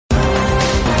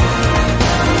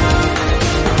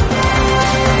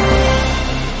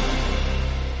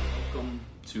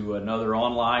to another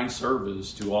online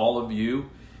service, to all of you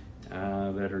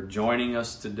that are joining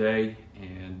us today.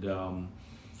 And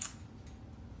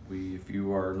if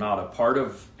you are not a part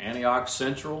of Antioch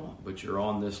Central, but you're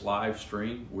on this live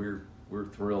stream, we're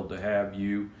thrilled to have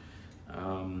you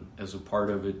as a part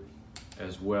of it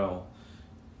as well.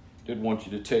 Did want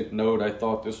you to take note. I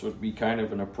thought this would be kind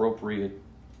of an appropriate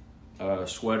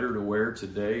sweater to wear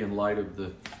today in light of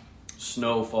the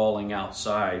snow falling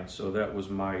outside. So that was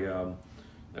my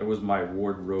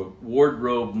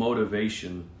wardrobe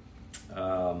motivation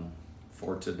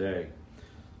for today.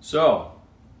 So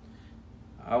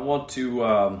I want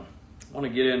to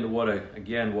get into what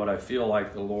I feel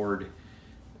like the Lord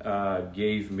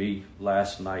gave me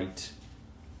last night,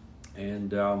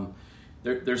 and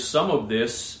there's some of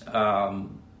this, or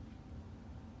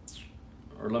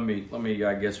let me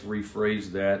I guess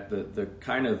rephrase that. The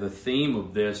kind of the theme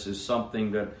of this is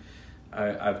something that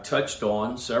I've touched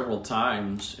on several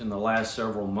times in the last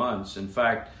several months. In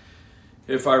fact,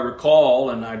 if I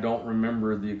recall, and I don't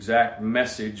remember the exact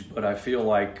message, but I feel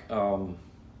like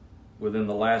within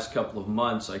the last couple of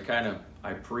months, I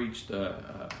preached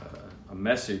a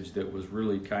message that was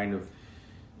really kind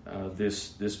of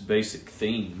this basic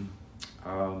theme.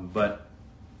 But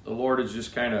the Lord has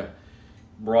just kind of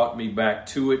brought me back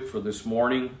to it for this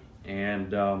morning.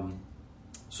 And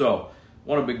so I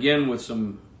want to begin with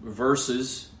some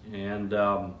verses. And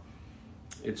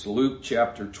it's Luke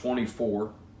chapter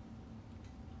 24.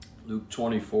 Luke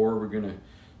 24, we're going to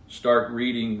start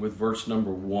reading with verse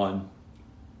number 1.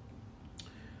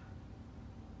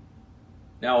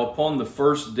 Now upon the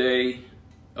first day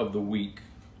of the week,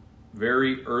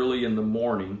 very early in the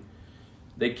morning,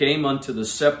 they came unto the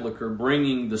sepulchre,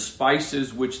 bringing the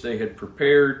spices which they had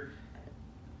prepared,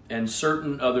 and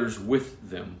certain others with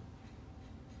them.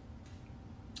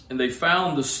 And they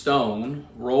found the stone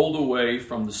rolled away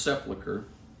from the sepulchre,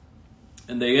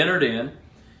 and they entered in,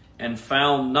 and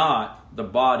found not the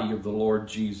body of the Lord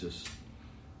Jesus.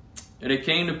 And it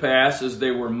came to pass, as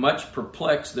they were much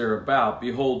perplexed thereabout,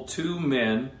 behold, two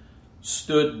men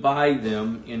stood by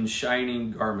them in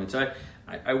shining garments.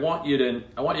 I want you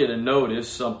to notice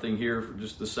something here for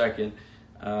just a second.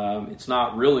 It's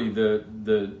not really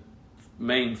the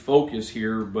main focus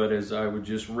here, but as I would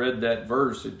just read that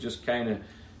verse, it just kind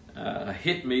of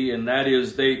hit me, and that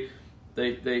is they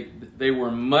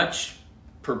were much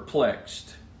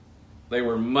perplexed. They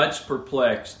were much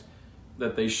perplexed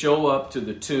that they show up to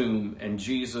the tomb and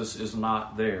Jesus is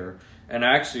not there. And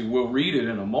actually, we'll read it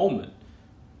in a moment.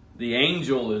 The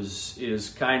angel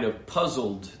is kind of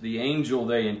puzzled, the angel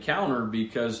they encounter,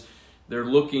 because they're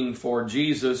looking for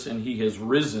Jesus and he has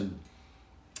risen.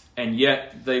 And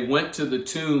yet they went to the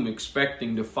tomb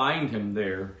expecting to find him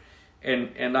there.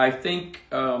 And I think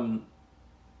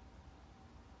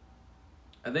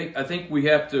we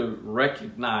have to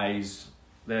recognize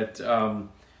that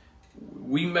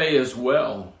we may as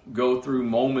well go through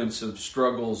moments of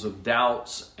struggles, of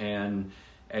doubts, and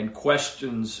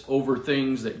questions over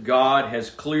things that God has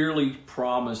clearly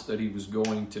promised that he was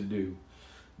going to do.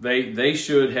 They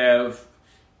should have,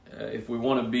 if we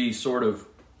want to be sort of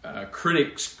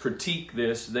critique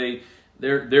this,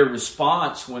 their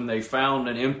response when they found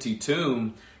an empty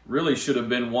tomb really should have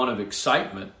been one of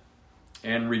excitement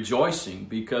and rejoicing,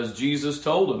 because Jesus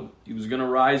told them he was going to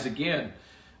rise again.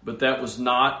 But that was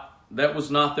not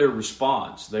their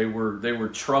response. They were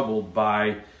troubled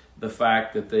by the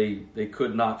fact that they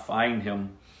could not find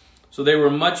him. So they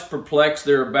were much perplexed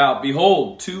thereabout.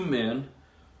 Behold, two men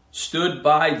stood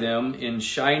by them in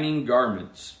shining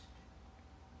garments.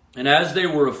 And as they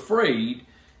were afraid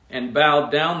and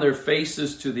bowed down their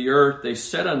faces to the earth, they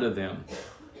said unto them,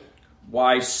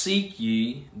 Why seek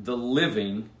ye the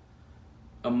living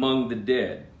among the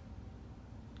dead?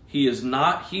 He is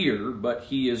not here, but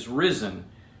he is risen.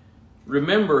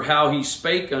 Remember how he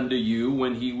spake unto you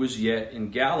when he was yet in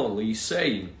Galilee,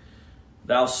 saying,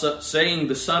 saying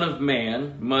the Son of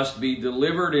Man must be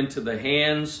delivered into the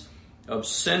hands of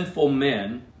sinful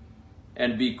men,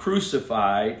 and be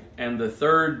crucified, and the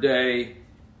third day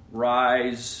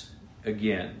rise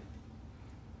again.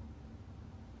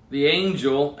 The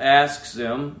angel asks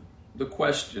them the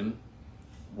question,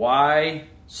 Why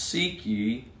seek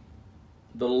ye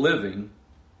the living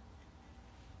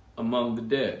among the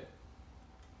dead?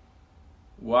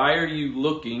 Why are you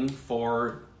looking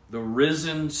for the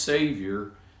risen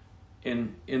Savior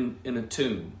in a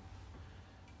tomb?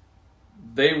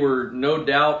 They were no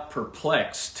doubt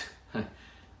perplexed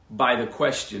by the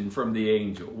question from the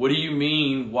angel. What do you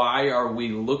mean? Why are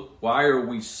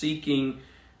we seeking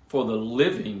for the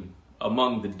living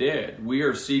among the dead? We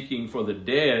are seeking for the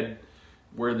dead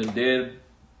where the dead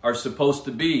are supposed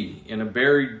to be, in a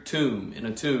buried tomb, in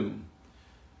a tomb.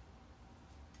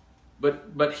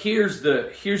 But here's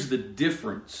the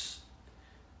difference.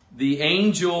 The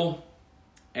angel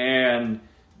and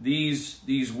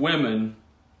these women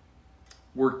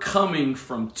were coming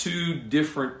from two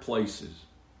different places.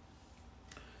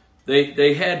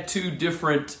 They had two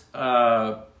different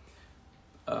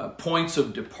points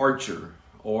of departure,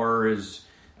 or as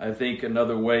I think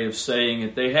another way of saying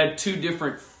it, they had two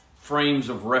different frames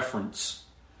of reference.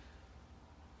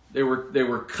 They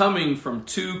were coming from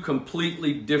two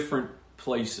completely different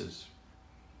places.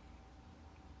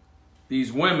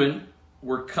 These women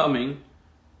were coming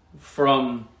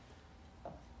from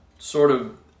sort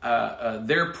of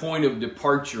their point of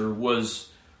departure was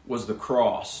the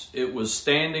cross. It was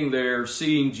standing there,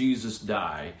 seeing Jesus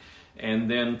die,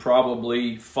 and then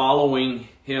probably following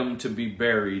him to be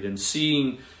buried, and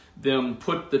seeing them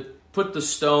put the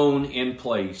stone in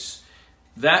place.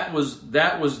 That was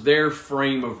their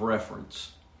frame of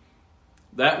reference.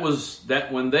 That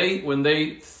when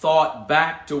they thought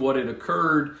back to what had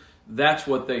occurred, that's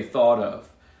what they thought of.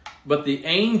 But the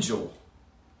angel,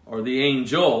 or the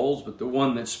angels, but the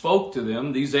one that spoke to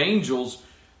them, these angels,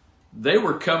 they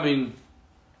were coming,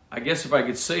 I guess if I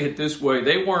could say it this way,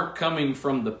 they weren't coming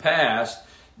from the past,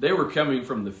 they were coming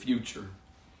from the future.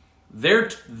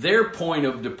 Their point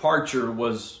of departure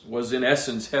was in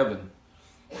essence heaven.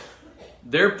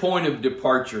 Their point of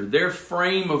departure, their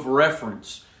frame of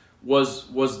reference was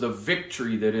the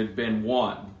victory that had been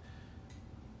won.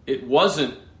 It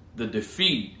wasn't the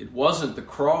defeat. It wasn't the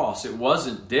cross. It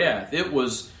wasn't death. It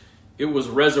was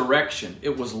resurrection.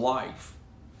 It was life.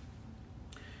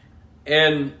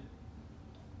 And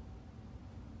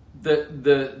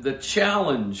the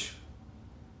challenge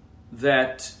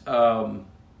that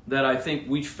I think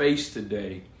we face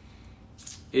today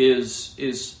is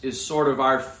sort of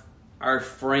our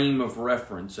frame of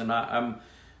reference, and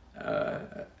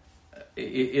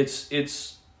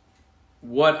it's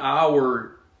what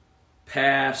our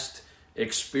past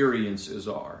experiences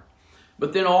are.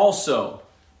 But then also,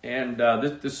 and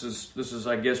this is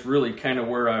I guess really kind of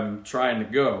where I'm trying to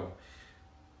go.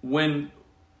 When,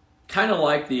 kind of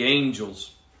like the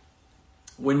angels,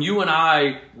 when you and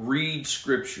I read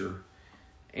Scripture,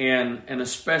 and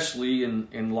especially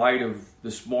in light of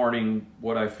this morning,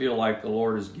 what I feel like the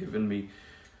Lord has given me,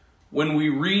 when we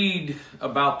read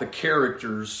about the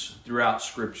characters throughout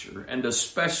Scripture, and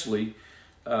especially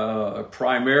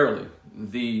primarily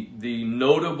the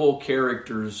notable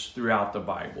characters throughout the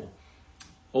Bible,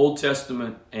 Old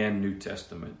Testament and New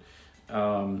Testament.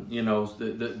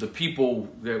 The people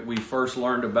that we first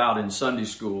learned about in Sunday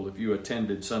school, if you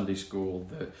attended Sunday school,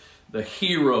 the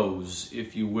heroes,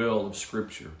 if you will, of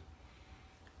Scripture.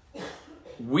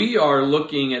 We are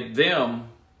looking at them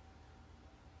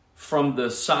from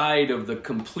the side of the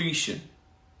completion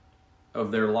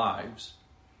of their lives.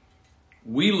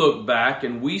 We look back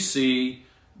and we see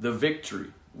the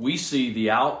victory. We see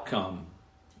the outcome.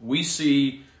 We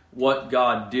see what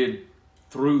God did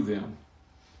through them.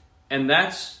 And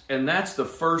that's the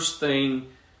first thing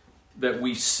that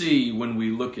we see when we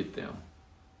look at them.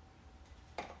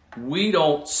 We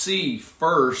don't see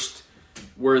first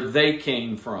where they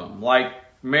came from. Like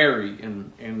Mary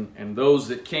and those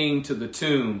that came to the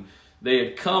tomb, they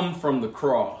had come from the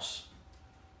cross.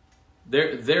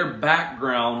 Their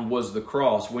background was the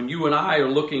cross. When you and I are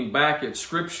looking back at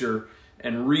Scripture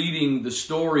and reading the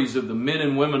stories of the men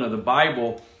and women of the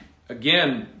Bible,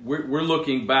 again, we're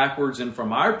looking backwards, and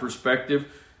from our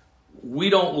perspective, we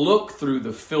don't look through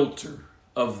the filter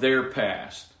of their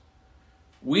past.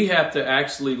 We have to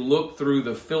actually look through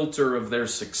the filter of their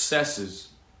successes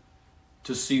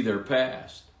to see their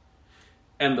past.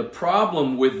 And the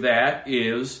problem with that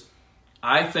is,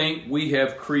 I think we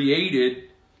have created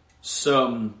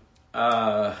some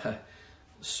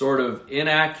sort of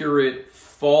inaccurate,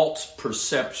 false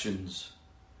perceptions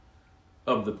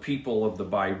of the people of the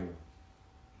Bible.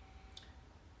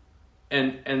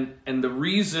 And the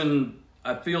reason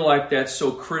I feel like that's so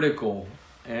critical,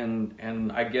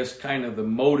 and I guess kind of the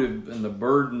motive and the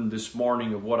burden this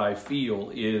morning of what I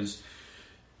feel, is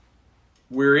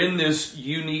we're in this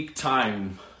unique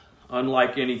time,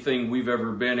 unlike anything we've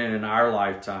ever been in our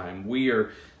lifetime.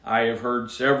 I have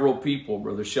heard several people,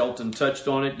 Brother Shelton touched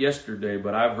on it yesterday,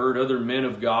 but I've heard other men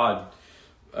of God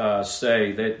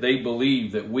say that they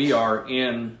believe that we are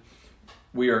in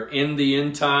the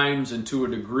end times, and to a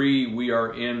degree we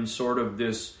are in sort of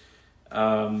this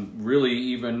really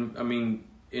even, I mean,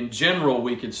 in general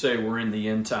we could say we're in the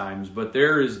end times, but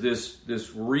there is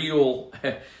this real,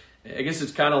 I guess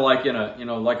it's kind of like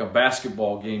like a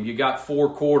basketball game. You got 4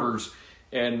 quarters,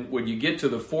 and when you get to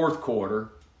the fourth quarter,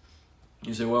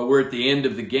 You say, well, we're at the end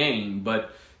of the game,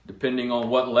 but depending on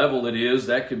what level it is,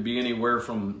 that could be anywhere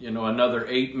from another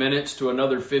 8 minutes to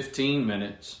another 15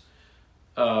 minutes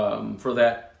for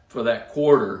that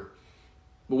quarter.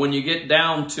 But when you get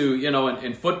down to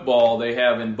in football, they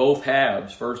have in both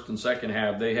halves, first and second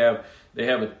half, they have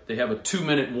a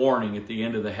 2-minute warning at the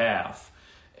end of the half,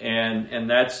 and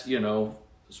that's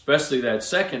especially that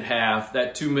second half,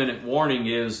 that 2-minute warning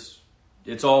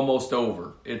it's almost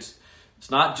over. It's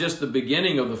not just the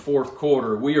beginning of the fourth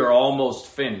quarter. We are almost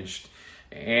finished.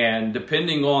 And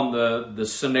depending on the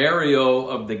scenario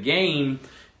of the game,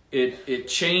 it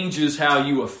changes how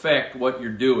you affect what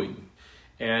you're doing.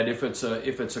 And if it's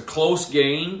a close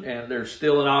game and there's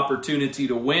still an opportunity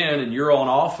to win and you're on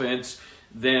offense,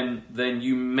 then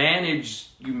you manage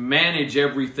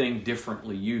everything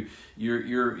differently.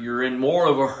 You're in more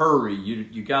of a hurry.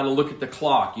 You got to look at the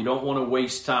clock. You don't want to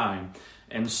waste time.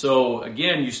 And so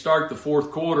again, you start the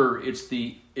fourth quarter. It's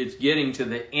getting to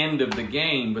the end of the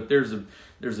game, but there's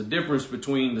a difference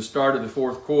between the start of the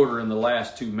fourth quarter and the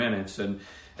last 2 minutes. And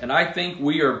I think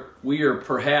we are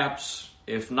perhaps,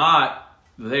 if not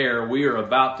there, we are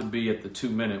about to be at the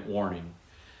 2-minute warning.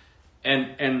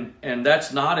 And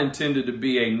that's not intended to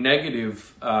be a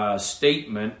negative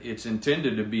statement. It's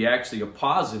intended to be actually a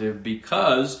positive,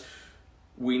 because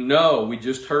we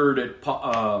just heard at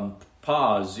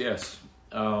pause, yes.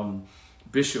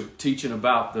 Bishop teaching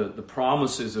about the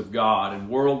promises of God and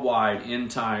worldwide end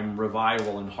time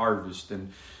revival and harvest,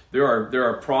 and there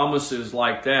are promises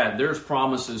like that. There's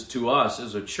promises to us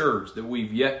as a church that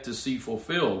we've yet to see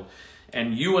fulfilled,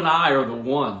 and you and I are the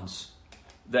ones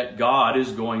that God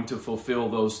is going to fulfill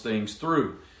those things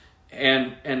through.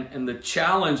 And the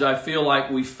challenge I feel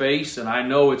like we face, and I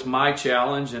know it's my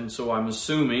challenge, and so I'm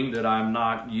assuming that I'm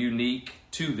not unique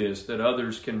to this, that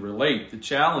others can relate. The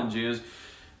challenge is,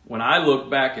 when I look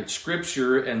back at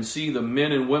Scripture and see the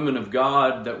men and women of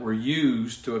God that were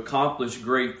used to accomplish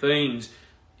great things,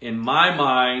 in my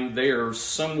mind, they are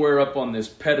somewhere up on this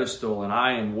pedestal and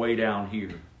I am way down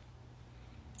here.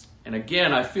 And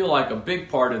again, I feel like a big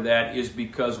part of that is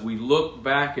because we look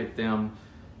back at them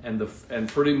and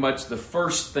pretty much the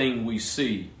first thing we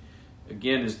see,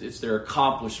 again, it's their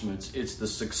accomplishments, it's the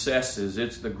successes,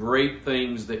 it's the great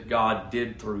things that God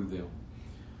did through them.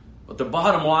 But the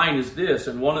bottom line is this,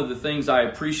 and one of the things I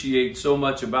appreciate so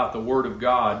much about the Word of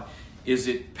God is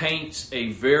it paints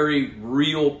a very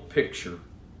real picture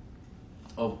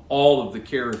of all of the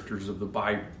characters of the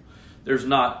Bible. There's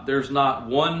not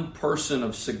one person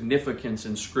of significance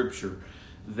in Scripture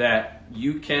that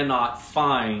you cannot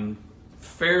find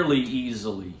fairly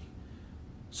easily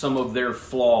some of their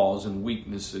flaws and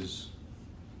weaknesses.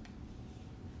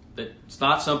 That it's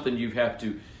not something you have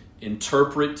to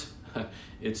interpret.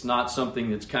 It's not something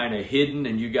that's kind of hidden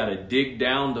and you got to dig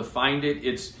down to find it.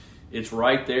 It's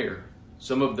right there.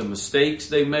 Some of the mistakes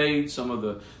they made, some of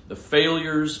the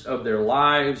failures of their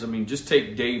lives. I mean, just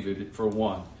take David for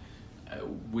one.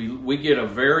 We get a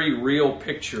very real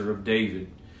picture of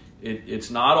David. It's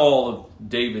not all of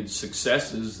David's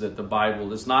successes that the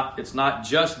Bible, it's not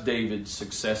just David's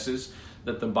successes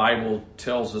that the Bible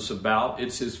tells us about.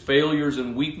 It's his failures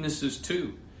and weaknesses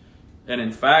too. And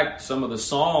in fact, some of the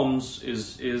Psalms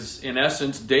is in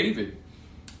essence David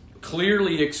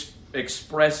clearly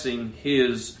expressing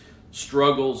his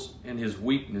struggles and his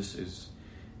weaknesses.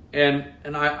 And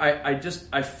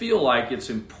I feel like it's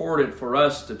important for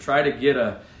us to try to get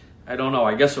a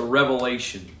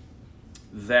revelation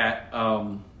that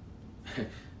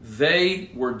they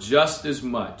were just as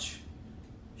much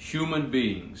human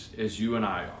beings as you and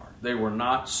I are. They were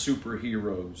not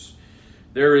superheroes.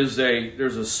 There's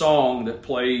a song that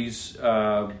plays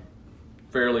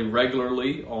fairly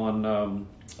regularly on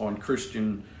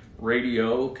Christian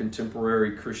radio,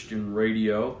 contemporary Christian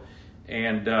radio,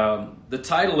 and the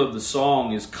title of the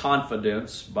song is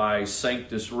 "Confidence" by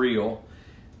Sanctus Real,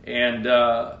 and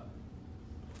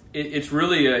it's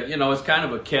really it's kind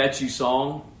of a catchy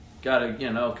song. Got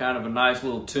a kind of a nice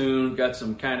little tune, got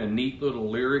some kind of neat little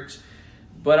lyrics.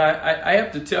 But I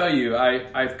have to tell you,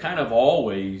 I've kind of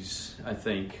always, I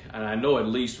think, and I know at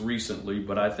least recently,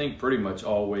 but I think pretty much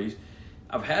always,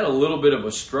 I've had a little bit of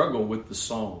a struggle with the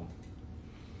song.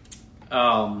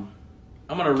 I'm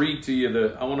going to read to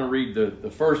you I want to read the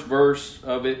first verse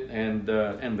of it and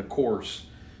the chorus.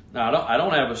 Now I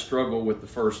don't have a struggle with the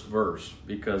first verse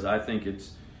because I think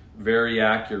it's very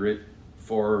accurate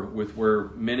with where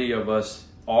many of us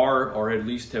are or at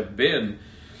least have been.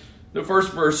 The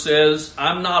first verse says,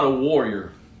 "I'm not a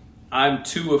warrior. I'm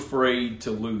too afraid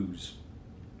to lose.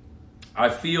 I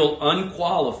feel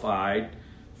unqualified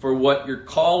for what you're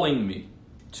calling me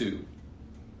to.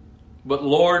 But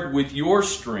Lord, with your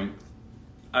strength,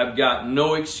 I've got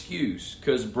no excuse,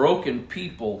 because broken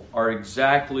people are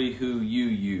exactly who you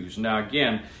use. Now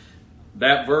again,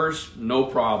 that verse, no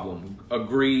problem.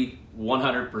 Agree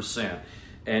 100%.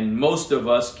 And most of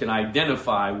us can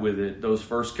identify with it, those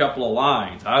first couple of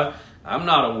lines. I'm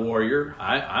not a warrior.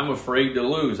 I'm afraid to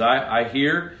lose. I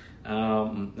hear,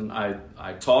 and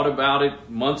I taught about it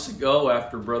months ago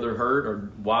after Brother Hurt,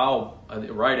 or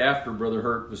right after Brother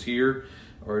Hurt was here,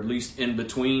 or at least in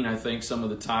between, I think, some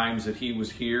of the times that he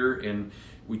was here. And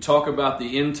we talk about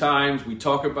the end times. We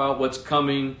talk about what's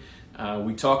coming.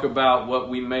 We talk about what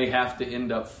we may have to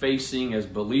end up facing as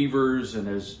believers and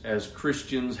as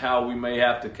Christians, how we may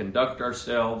have to conduct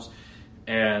ourselves.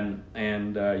 And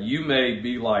you may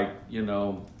be like,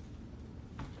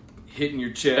 hitting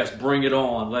your chest, bring it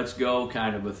on, let's go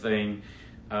kind of a thing.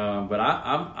 But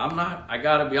I'm not, I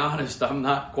got to be honest, I'm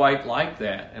not quite like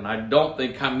that. And I don't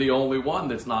think I'm the only one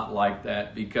that's not like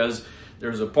that, because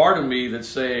there's a part of me that's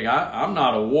saying, I'm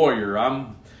not a warrior.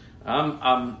 I'm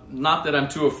not that I'm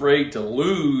too afraid to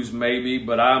lose maybe,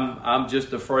 but I'm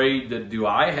just afraid that, do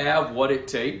I have what it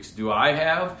takes? Do I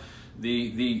have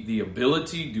the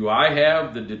ability? Do I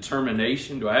have the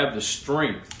determination? Do I have the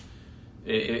strength?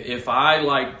 If I,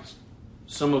 like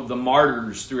some of the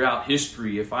martyrs throughout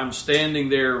history, if I'm standing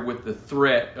there with the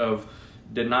threat of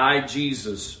deny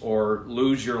Jesus or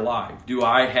lose your life, do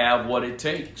I have what it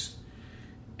takes?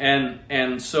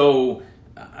 And so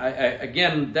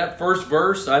again, that first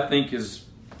verse I think is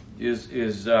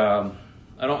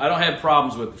I don't have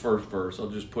problems with the first verse.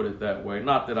 I'll just put it that way.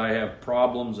 Not that I have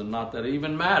problems, and not that it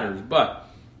even matters, but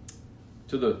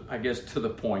to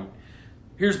the point.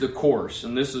 Here's the course,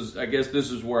 and this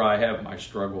is where I have my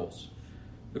struggles.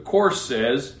 The course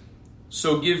says,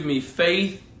 "So give me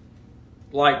faith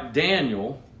like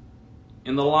Daniel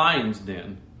in the lion's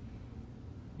den.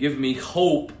 Give me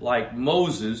hope like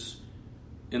Moses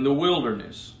in the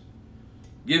wilderness.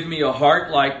 Give me a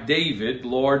heart like David,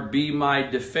 Lord, be my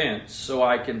defense, so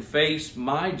I can face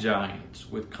my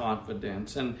giants with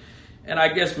confidence." And I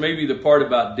guess maybe the part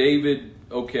about David,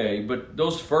 okay, but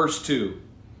those first two.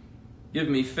 Give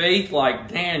me faith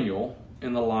like Daniel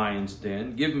in the lion's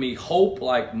den. Give me hope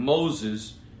like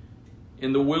Moses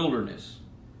in the wilderness.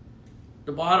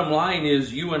 The bottom line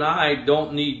is, you and I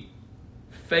don't need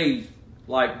faith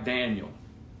like Daniel.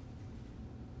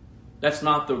 That's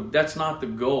not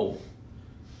the goal.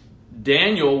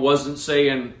 Daniel wasn't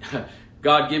saying,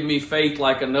 God, give me faith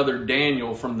like another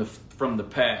Daniel from the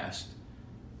past.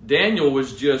 Daniel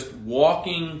was just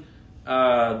walking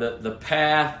the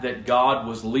path that God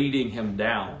was leading him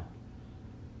down.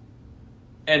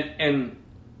 And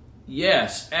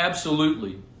yes,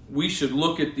 absolutely, we should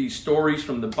look at these stories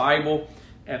from the Bible,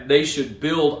 and they should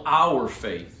build our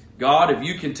faith. God, if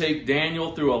you can take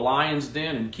Daniel through a lion's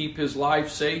den and keep his life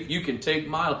safe, you can take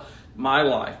my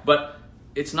life. But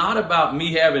it's not about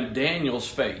me having Daniel's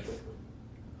faith.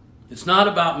 It's not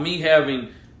about me having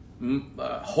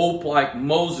hope like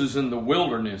Moses in the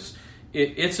wilderness.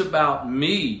 It's about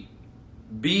me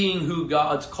being who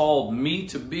God's called me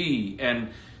to be. And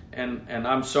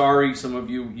I'm sorry, some of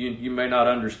you may not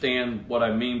understand what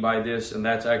I mean by this, and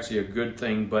that's actually a good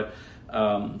thing, but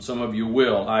some of you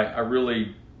will. I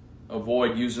really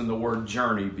avoid using the word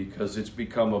journey, because it's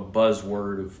become a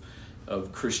buzzword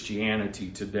of Christianity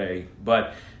today.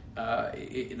 But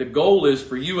the goal is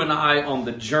for you and I, on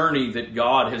the journey that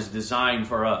God has designed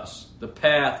for us, the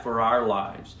path for our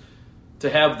lives, to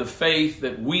have the faith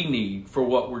that we need for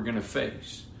what we're going to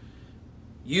face.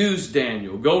 Use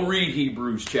Daniel. Go read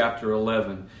Hebrews chapter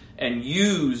 11 and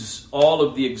use all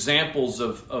of the examples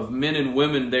of men and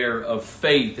women there of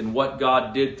faith and what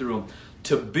God did through them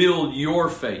to build your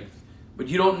faith. But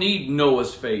you don't need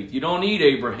Noah's faith. You don't need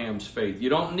Abraham's faith. You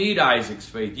don't need Isaac's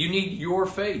faith. You need your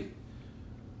faith.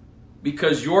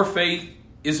 Because your faith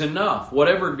is enough.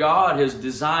 Whatever God has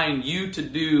designed you to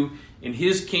do in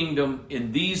His kingdom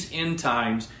in these end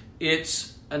times,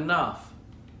 it's enough.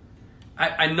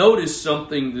 I noticed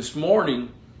something this morning.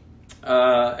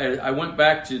 I went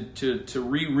back to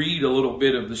reread a little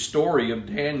bit of the story of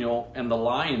Daniel and the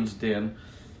lion's den.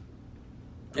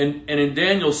 And in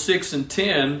Daniel 6 and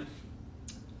 10,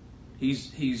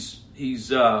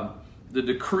 the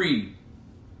decree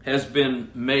has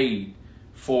been made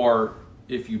for,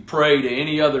 if you pray to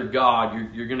any other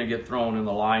god, you're going to get thrown in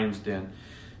the lion's den.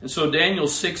 And so Daniel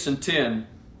 6 and 10,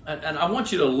 and I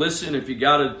want you to listen if you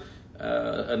got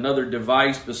another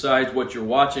device besides what you're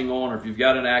watching on, or if you've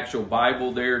got an actual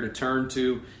Bible there to turn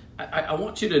to. I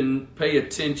want you to pay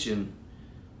attention,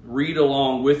 read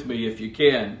along with me if you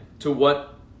can, to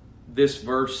what this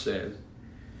verse says.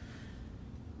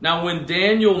 Now when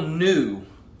Daniel knew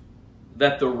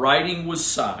that the writing was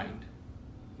signed,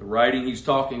 The writing he's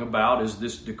talking about is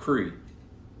this decree.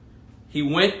 He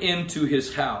went into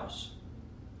his house.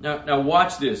 Now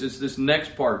watch this. It's this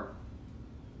next part.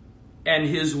 And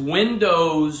his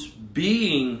windows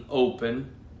being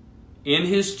open in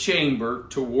his chamber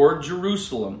toward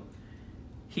Jerusalem,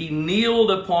 he kneeled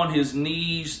upon his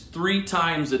knees 3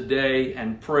 times a day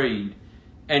and prayed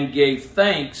and gave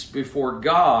thanks before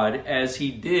God as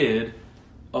he did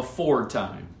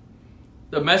aforetime.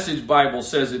 The Message Bible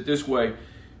says it this way.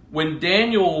 When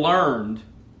Daniel learned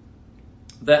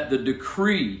that the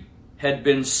decree had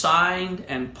been signed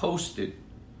and posted,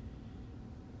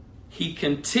 he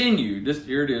continued,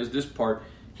 here it is, this part,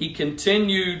 he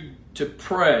continued to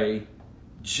pray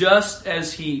just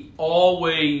as he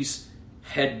always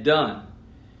had done.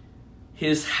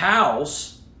 His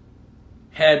house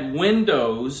had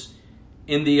windows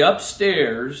in the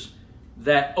upstairs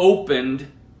that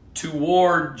opened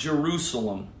toward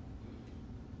Jerusalem.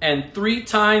 And 3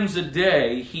 times a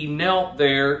day he knelt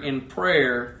there in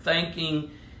prayer,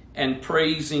 thanking and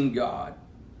praising God.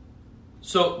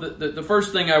 So the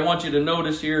first thing I want you to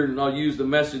notice here, and I'll use the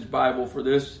Message Bible for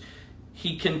this,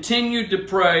 he continued to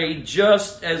pray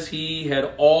just as he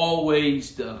had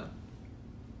always done.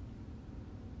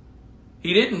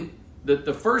 He didn't,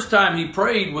 the first time he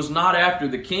prayed was not after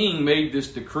the king made this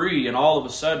decree and all of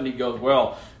a sudden he goes,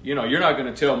 well, you're not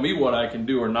going to tell me what I can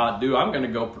do or not do. I'm going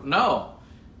to go. No.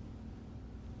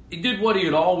 He did what he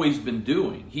had always been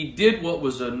doing. He did what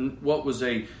was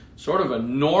a sort of a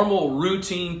normal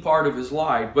routine part of his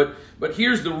life. But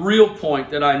here's the real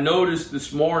point that I noticed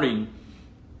this morning.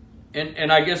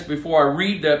 And I guess before I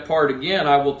read that part again,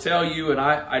 I will tell you, and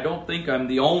I don't think I'm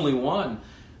the only one.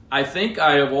 I think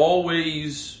I have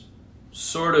always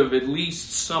sort of at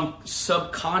least some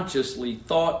subconsciously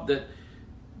thought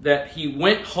that he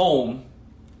went home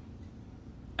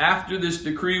after this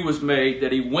decree was made,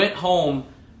 that he went home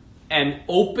and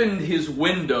opened his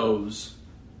windows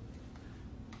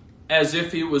as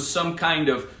if it was some kind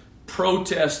of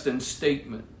protest and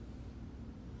statement.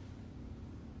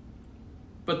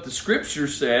 But the scripture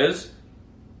says,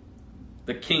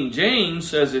 the King James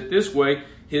says it this way,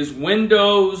 his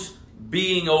windows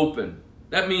being open.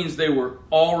 That means they were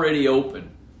already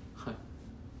open.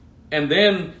 And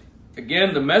then,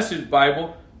 again, the Message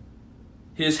Bible,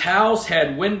 his house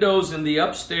had windows in the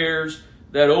upstairs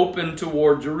that opened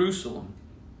toward Jerusalem.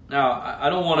 Now, I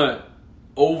don't want to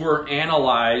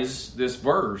overanalyze this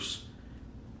verse,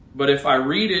 but if I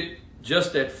read it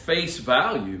just at face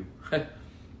value,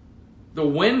 the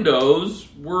windows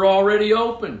were already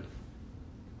open.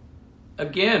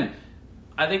 Again,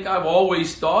 I think I've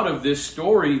always thought of this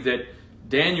story that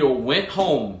Daniel went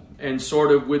home and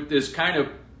sort of with this kind of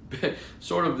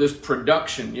sort of this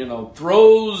production,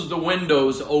 throws the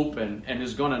windows open and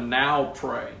is going to now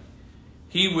pray.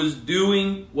 He was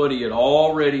doing what he had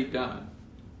already done.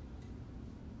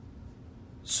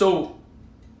 So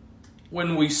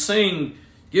when we sing,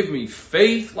 "Give me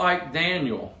faith like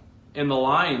Daniel" in the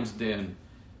lion's den,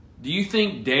 do you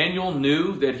think Daniel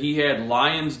knew that he had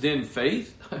lion's den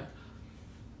faith?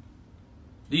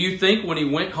 Do you think when he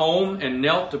went home and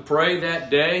knelt to pray that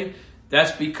day,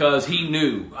 that's because he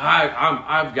knew,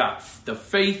 I've got the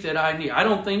faith that I need? I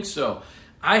don't think so.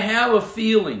 I have a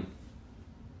feeling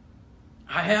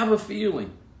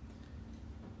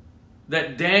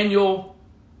that Daniel,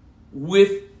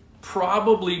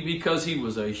 probably because he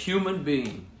was a human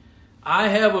being, I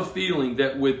have a feeling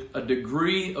that with a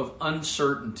degree of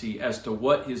uncertainty as to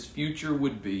what his future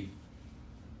would be,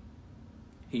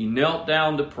 he knelt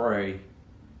down to pray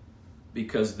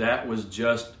because that was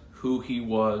just who he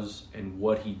was and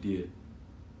what he did.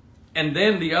 And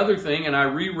then the other thing, and I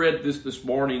reread this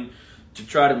morning to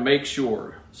try to make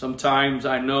sure. Sometimes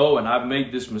I know, and I've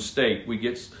made this mistake, we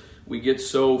get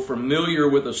so familiar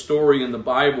with a story in the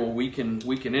Bible, we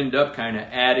can end up kind of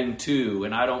adding to,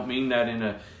 and I don't mean that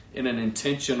in an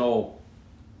intentional,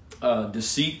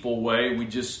 deceitful way. We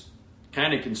just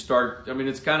kind of can start. I mean,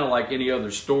 it's kind of like any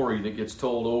other story that gets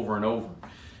told over and over.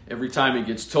 Every time it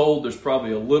gets told, there's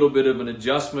probably a little bit of an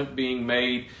adjustment being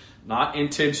made, not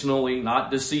intentionally,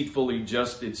 not deceitfully,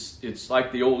 just it's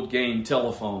like the old game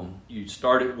telephone. You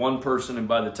start at one person, and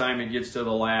by the time it gets to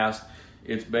the last,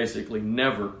 it's basically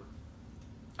never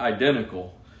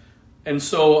identical. And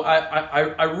so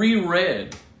I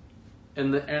reread,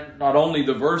 and not only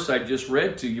the verse I just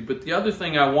read to you, but the other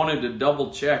thing I wanted to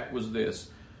double check was this.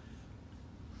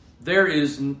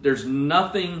 There's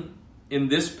nothing in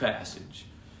this passage.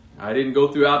 I didn't go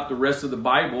throughout the rest of the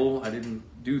Bible. I didn't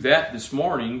do that this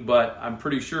morning, but I'm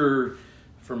pretty sure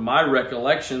from my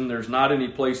recollection, there's not any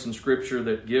place in Scripture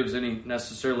that gives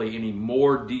necessarily any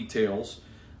more details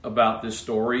about this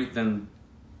story than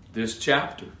this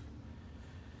chapter.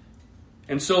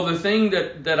 And so the thing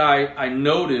that I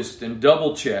noticed and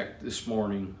double-checked this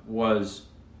morning was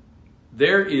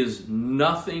there is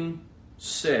nothing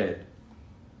said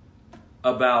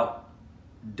about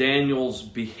Daniel's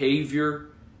behavior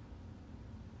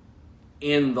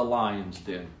in the lion's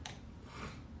den.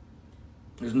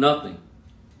 There's nothing.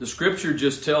 The scripture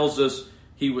just tells us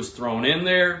he was thrown in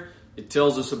there. It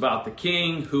tells us about the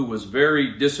king who was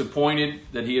very disappointed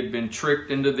that he had been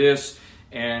tricked into this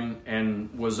and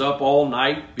was up all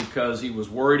night because he was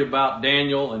worried about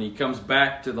Daniel, and he comes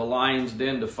back to the lion's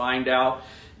den to find out,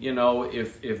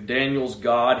 if Daniel's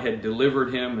God had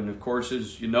delivered him. And of course,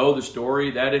 as you know the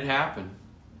story, that had happened.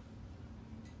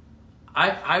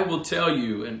 I will tell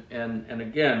you, and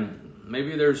again,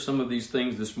 maybe there's some of these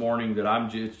things this morning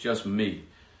that it's just me.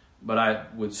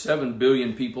 But with 7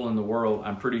 billion people in the world,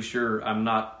 I'm pretty sure I'm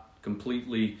not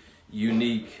completely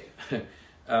unique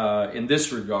in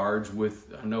this regards.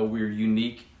 I know we're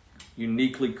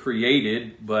uniquely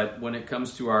created, but when it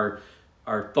comes to our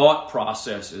thought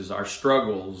processes, our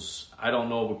struggles, I don't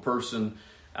know of a person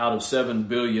out of 7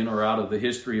 billion or out of the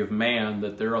history of man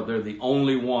that they're the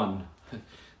only one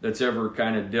that's ever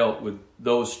kind of dealt with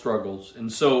those struggles.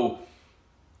 And so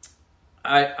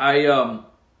I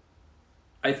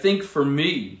think for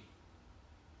me,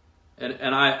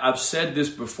 and I've said this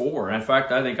before. In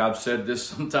fact, I think I've said this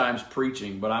sometimes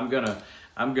preaching, but I'm gonna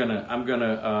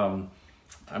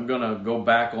go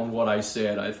back on what I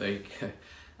said. I think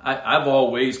I've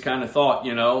always kind of thought,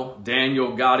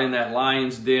 Daniel got in that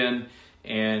lion's den,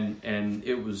 and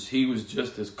he was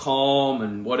just as calm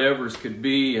and whatever as could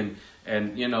be, and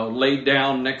laid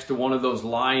down next to one of those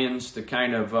lions to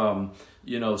kind of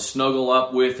snuggle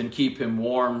up with and keep him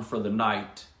warm for the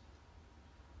night.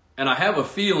 And I have a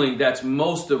feeling that's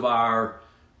most of our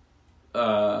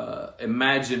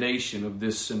imagination of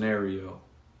this scenario.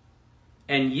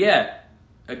 And yet,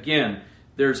 again,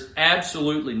 there's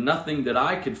absolutely nothing that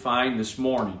I could find this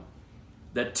morning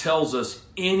that tells us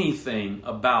anything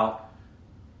about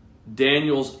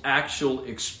Daniel's actual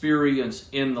experience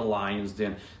in the lion's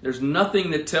den. There's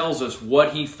nothing that tells us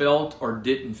what he felt or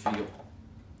didn't feel.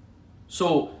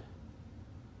 So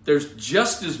there's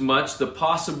just as much the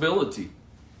possibility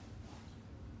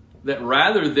that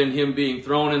rather than him being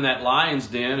thrown in that lion's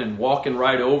den and walking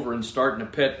right over and starting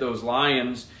to pet those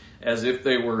lions as if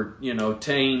they were,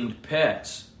 tamed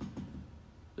pets,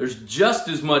 there's just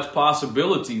as much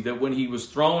possibility that when he was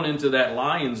thrown into that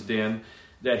lion's den,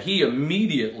 that he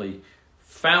immediately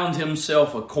found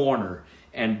himself a corner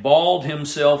and balled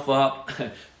himself up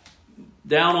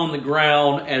down on the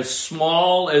ground, as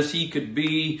small as he could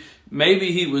be.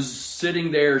 Maybe he was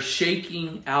sitting there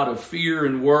shaking out of fear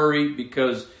and worry,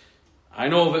 because I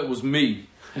know if it was me,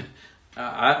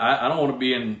 I don't want to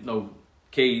be in no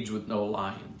cage with no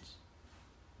lions.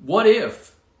 What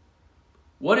if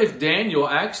Daniel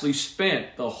actually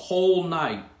spent the whole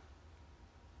night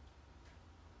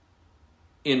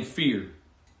in fear?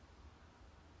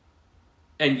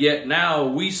 And yet now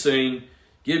we sing,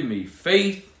 "Give me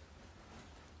faith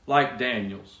like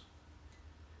Daniel's."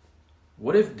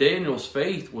 What if Daniel's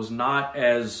faith was not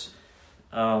as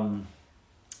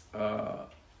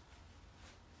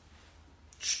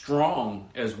strong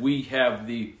as we have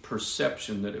the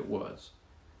perception that it was?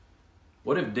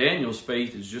 What if Daniel's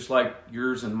faith is just like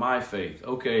yours and my faith?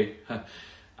 Okay,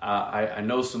 I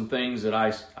know some things that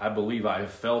I believe I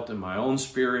have felt in my own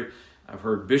spirit. I've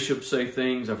heard bishops say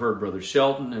things. I've heard Brother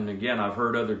Shelton. And again, I've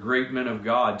heard other great men of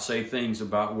God say things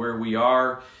about where we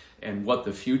are and what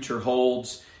the future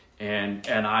holds. And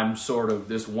I'm sort of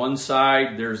this one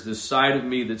side. There's this side of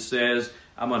me that says,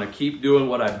 I'm going to keep doing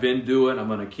what I've been doing. I'm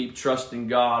going to keep trusting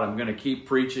God. I'm going to keep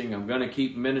preaching. I'm going to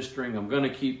keep ministering. I'm going to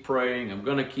keep praying. I'm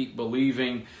going to keep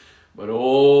believing. But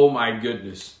oh my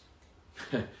goodness,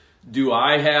 do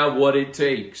I have what it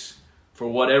takes for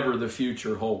whatever the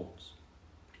future holds?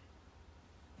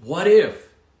 What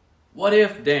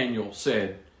if Daniel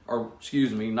said, or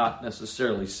excuse me, not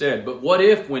necessarily said, but what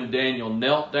if when Daniel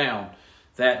knelt down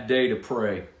that day to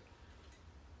pray,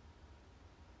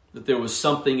 that there was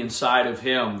something inside of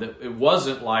him, that it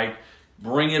wasn't like,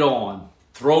 bring it on,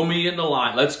 throw me in the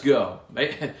line, let's go.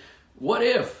 What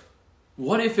if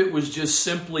it was just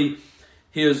simply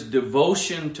his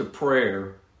devotion to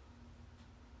prayer,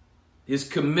 his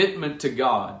commitment to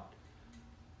God,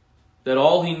 that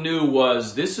all he knew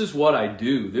was, this is what I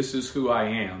do, this is who I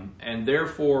am, and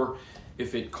therefore,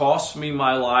 if it costs me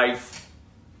my life,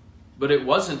 but it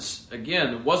wasn't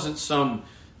some,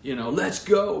 let's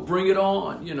go, bring it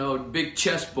on, big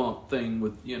chest bump thing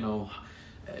with,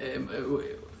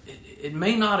 it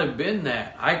may not have been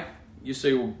that. You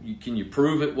say, well, can you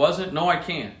prove it wasn't? No, I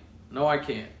can't. No, I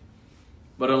can't.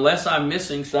 But unless I'm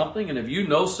missing something, and if you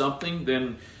know something,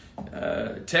 then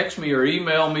text me or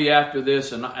email me after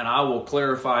this, and I will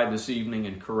clarify this evening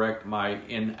and correct my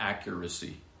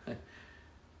inaccuracy.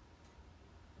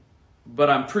 But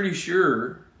I'm pretty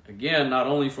sure, again, not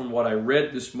only from what I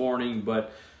read this morning,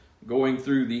 but going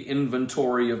through the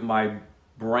inventory of my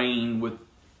brain with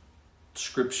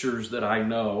scriptures that I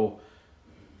know,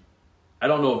 I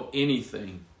don't know of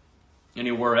anything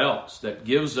anywhere else that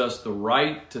gives us the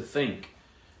right to think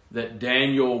that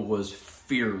Daniel was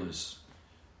fearless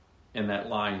in that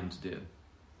lion's den.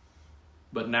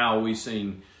 But now we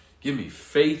sing, give me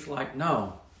faith like,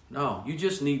 no, you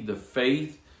just need the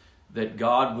faith that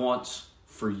God wants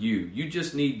for you. You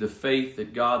just need the faith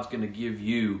that God's going to give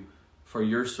you for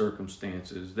your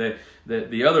circumstances. That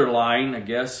the other line, I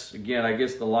guess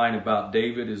the line about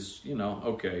David is,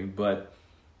 okay, but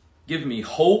give me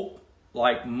hope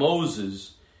like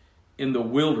Moses in the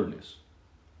wilderness.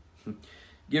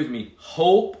 Give me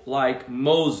hope like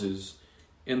Moses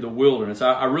in the wilderness.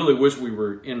 I really wish we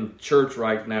were in church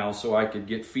right now so I could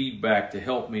get feedback to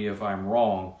help me if I'm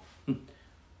wrong.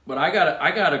 But I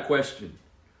got a question.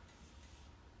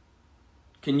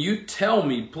 Can you tell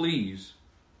me, please,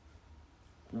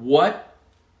 what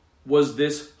was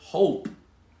this hope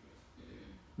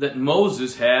that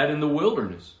Moses had in the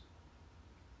wilderness?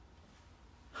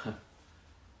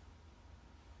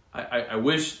 I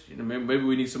wish, maybe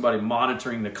we need somebody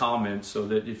monitoring the comments so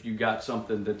that if you got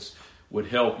something that would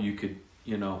help, you could,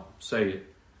 say it.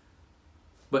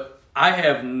 But I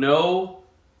have no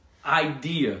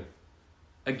idea.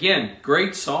 Again,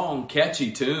 great song,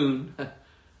 catchy tune.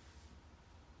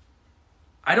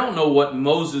 I don't know what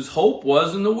Moses' hope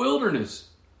was in the wilderness.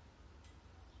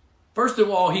 First of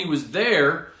all, he was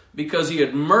there because he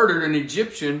had murdered an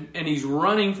Egyptian and he's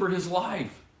running for his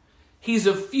life. He's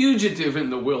a fugitive in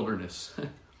the wilderness.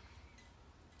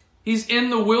 He's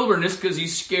in the wilderness because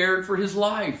he's scared for his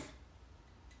life.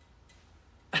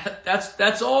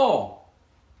 That's all.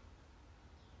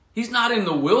 He's not in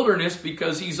the wilderness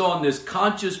because he's on this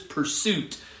conscious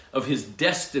pursuit of his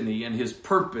destiny and his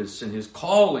purpose and his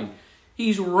calling.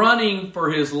 He's running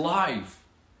for his life.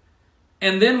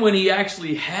 And then when he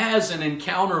actually has an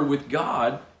encounter with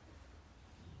God,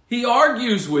 he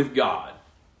argues with God.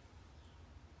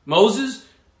 Moses,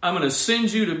 I'm going to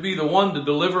send you to be the one to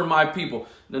deliver my people.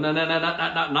 No,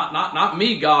 not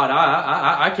me, God.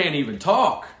 I can't even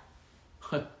talk.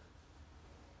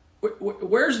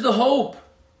 Where's the hope?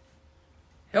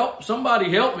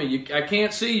 Somebody help me. I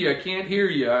can't see you. I can't hear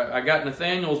you. I got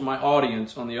Nathaniel's my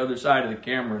audience on the other side of the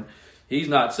camera, and he's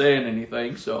not saying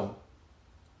anything. So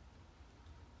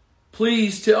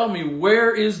please tell me,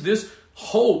 where is this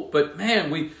hope? But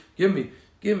man, give me.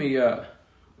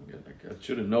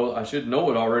 I should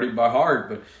know it already by heart,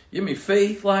 but give me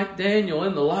faith like Daniel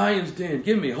in the lion's den.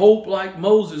 Give me hope like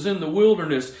Moses in the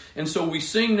wilderness. And so we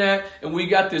sing that, and we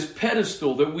got this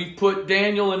pedestal that we put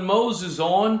Daniel and Moses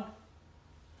on.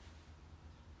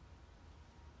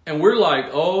 And we're like,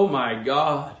 oh my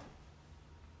God.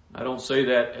 I don't say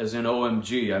that as in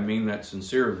OMG. I mean that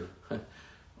sincerely.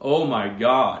 Oh my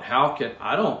God. How can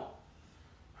I don't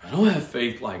have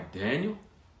faith like Daniel.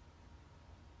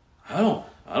 I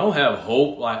don't have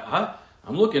hope like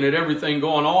I'm looking at everything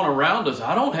going on around us.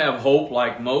 I don't have hope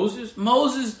like Moses.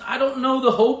 I don't know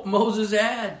the hope Moses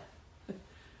had.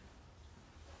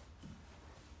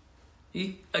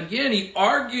 He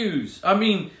argues.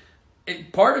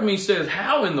 Part of me says,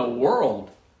 how in the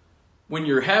world, when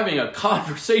you're having a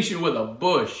conversation with a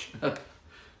bush,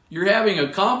 you're having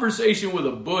a conversation with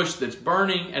a bush that's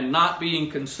burning and not being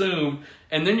consumed,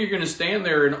 and then you're going to stand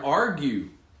there and argue.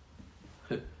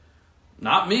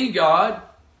 Not me, God.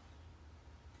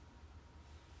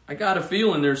 I got a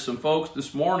feeling there's some folks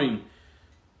this morning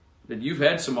that you've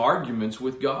had some arguments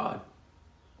with God.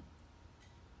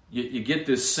 You get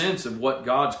this sense of what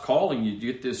God's calling you. You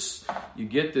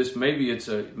get this, maybe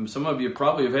some of you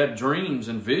probably have had dreams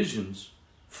and visions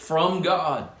from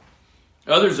God.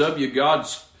 Others of you,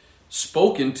 God's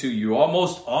spoken to you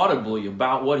almost audibly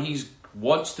about what He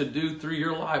wants to do through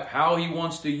your life, how He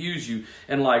wants to use you.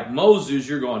 And like Moses,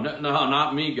 you're going, no,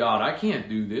 not me, God. I can't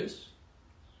do this.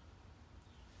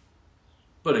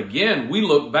 But again, we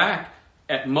look back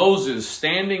at Moses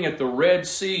standing at the Red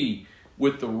Sea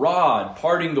with the rod,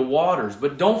 parting the waters.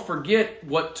 But don't forget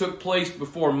what took place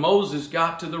before Moses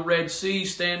got to the Red Sea,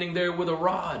 standing there with a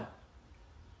rod.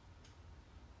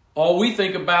 All we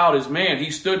think about is, man,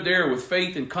 he stood there with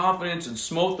faith and confidence and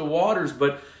smote the waters.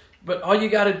 But all you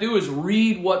got to do is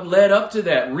read what led up to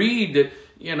that. Read that,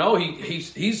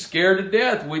 he's scared to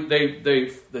death.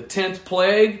 The 10th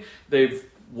plague, they've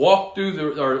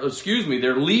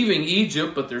they're leaving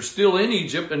Egypt, but they're still in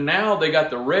Egypt, and now they got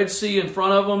the Red Sea in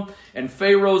front of them, and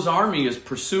Pharaoh's army is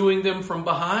pursuing them from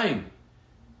behind.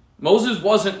 Moses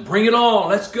wasn't, bring it on,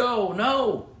 let's go.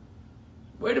 No.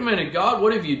 Wait a minute, God,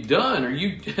 what have you done?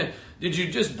 Did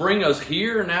you just bring us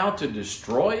here now to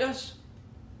destroy us?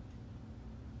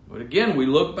 But again, we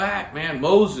look back, man,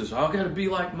 Moses, I've got to be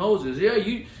like Moses. Yeah,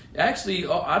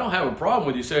 I don't have a problem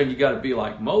with you saying you got to be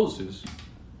like Moses.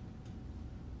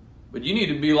 But you need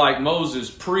to be like Moses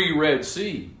pre-Red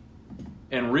Sea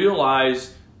and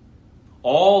realize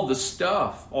all the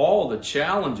stuff, all the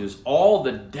challenges, all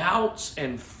the doubts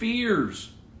and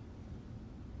fears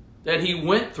that he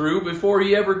went through before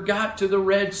he ever got to the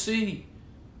Red Sea.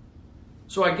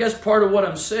 So I guess part of what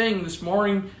I'm saying this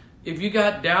morning, if you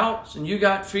got doubts and you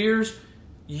got fears,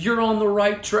 you're on the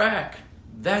right track.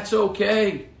 That's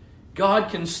okay. God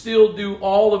can still do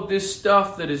all of this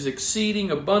stuff that is exceeding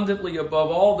abundantly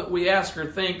above all that we ask or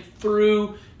think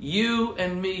through you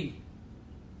and me.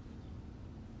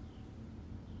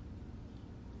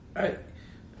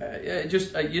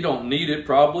 You don't need it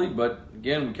probably, but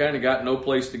again, we kind of got no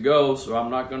place to go, so I'm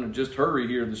not going to just hurry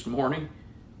here this morning.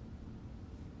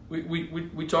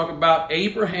 We talk about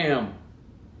Abraham.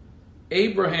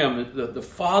 Abraham, the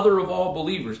father of all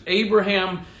believers.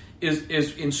 Abraham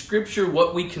is in Scripture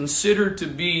what we consider to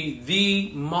be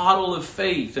the model of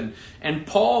faith. And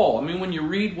Paul, I mean, when you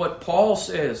read what Paul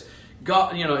says,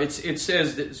 God, it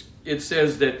says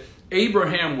that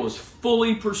Abraham was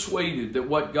fully persuaded that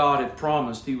what God had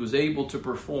promised he was able to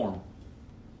perform.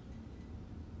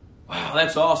 Wow,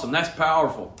 that's awesome. That's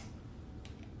powerful.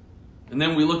 And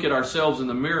then we look at ourselves in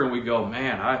the mirror and we go,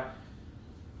 man,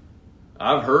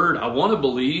 I've heard, I want to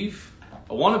believe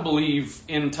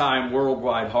end time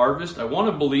worldwide harvest. I want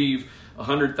to believe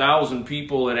 100,000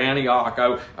 people at Antioch.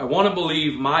 I want to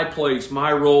believe my place,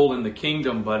 my role in the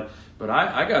kingdom, but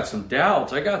I got some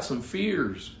doubts. I got some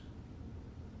fears.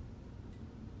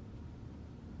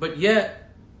 But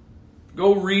yet,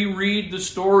 go reread the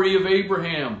story of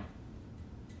Abraham.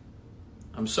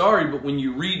 I'm sorry, but when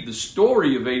you read the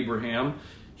story of Abraham,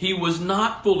 he was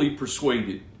not fully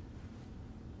persuaded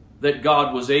that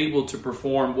God was able to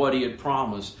perform what he had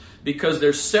promised. Because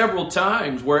there's several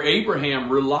times where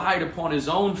Abraham relied upon his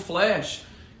own flesh.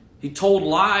 He told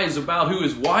lies about who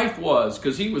his wife was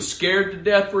because he was scared to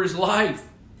death for his life.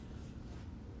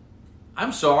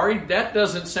 I'm sorry, that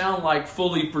doesn't sound like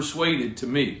fully persuaded to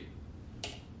me.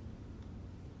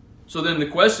 So then the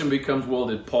question becomes, well,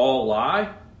 did Paul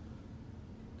lie?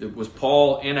 Was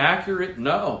Paul inaccurate?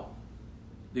 No.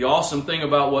 The awesome thing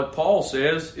about what Paul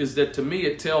says is that to me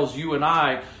it tells you and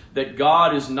I that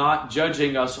God is not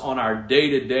judging us on our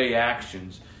day-to-day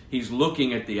actions. He's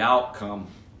looking at the outcome.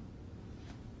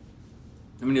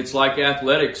 I mean, it's like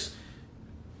athletics.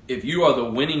 If you are the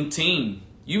winning team,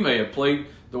 you may have played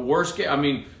the worst game. I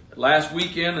mean, last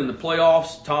weekend in the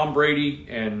playoffs, Tom Brady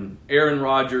and Aaron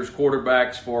Rodgers,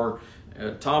 quarterbacks for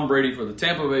Tom Brady for the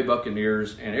Tampa Bay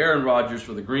Buccaneers and Aaron Rodgers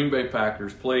for the Green Bay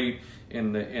Packers, played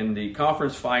in the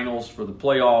conference finals for the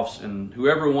playoffs, and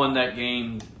whoever won that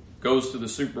game goes to the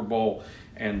Super Bowl.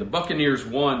 And the Buccaneers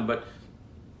won, but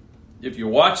if you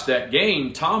watch that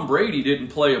game, Tom Brady didn't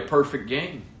play a perfect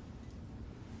game.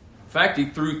 In fact, he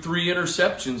threw 3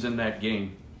 interceptions in that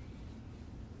game.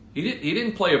 He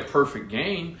didn't play a perfect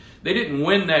game. They didn't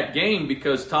win that game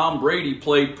because Tom Brady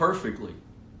played perfectly.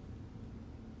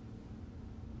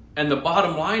 And the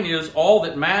bottom line is, all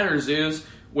that matters is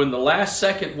when the last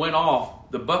second went off,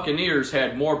 the Buccaneers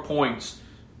had more points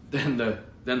than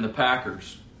the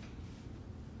Packers.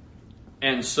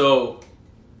 And so,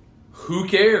 who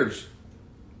cares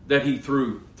that he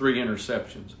threw 3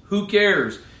 interceptions? Who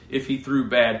cares if he threw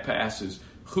bad passes?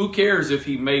 Who cares if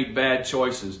he made bad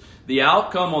choices? The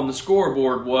outcome on the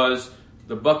scoreboard was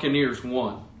the Buccaneers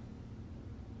won.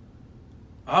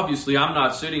 Obviously, I'm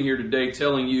not sitting here today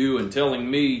telling you and telling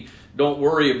me, don't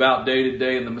worry about day to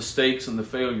day and the mistakes and the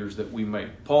failures that we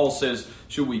make. Paul says,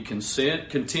 should we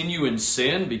continue in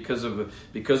sin because of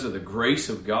the grace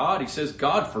of God? He says,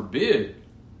 God forbid.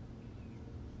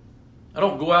 I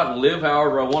don't go out and live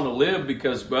however I want to live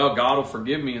because, well, God will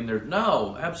forgive me.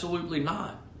 No, absolutely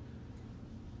not.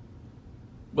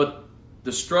 But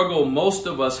the struggle most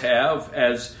of us have,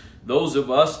 as those of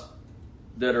us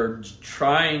that are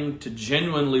trying to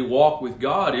genuinely walk with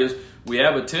God, is we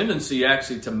have a tendency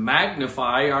actually to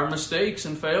magnify our mistakes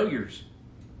and failures.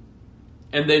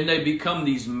 And then they become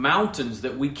these mountains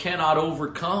that we cannot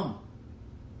overcome.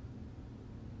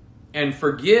 And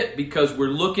forget because we're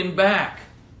looking back.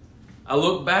 I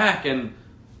look back and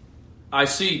I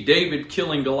see David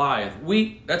killing Goliath.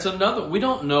 That's another. We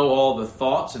don't know all the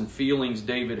thoughts and feelings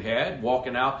David had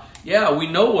walking out. Yeah, we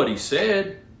know what he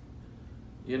said.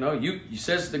 He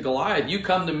says to Goliath, "You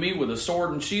come to me with a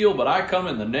sword and shield, but I come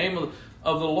in the name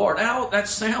of the Lord." Now, that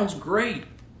sounds great.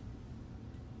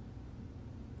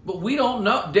 But we don't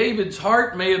know. David's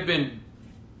heart may have been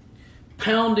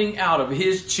pounding out of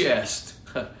his chest.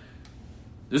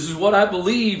 This is what I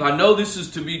believe. I know this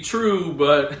is to be true,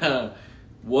 but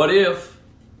what if?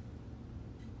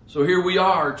 So here we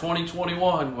are,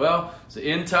 2021. Well, it's the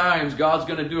end times. God's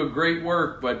going to do a great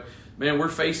work, but man, we're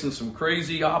facing some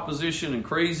crazy opposition and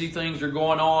crazy things are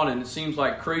going on, and it seems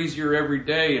like crazier every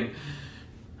day. And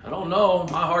I don't know.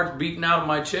 My heart's beating out of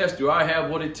my chest. Do I have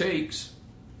what it takes?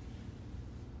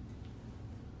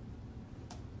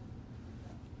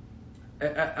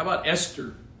 How about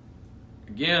Esther?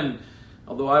 Again,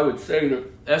 although I would say that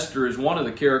Esther is one of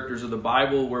the characters of the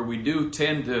Bible where we do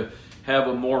tend to have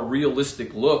a more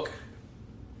realistic look,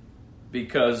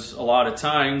 because a lot of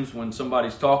times when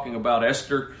somebody's talking about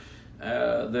Esther,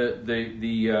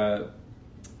 the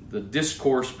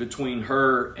discourse between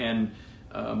her and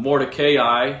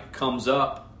Mordecai comes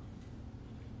up.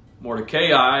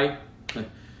 Mordecai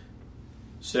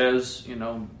says,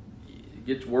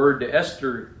 gets word to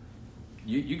Esther,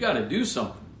 you got to do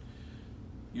something.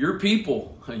 Your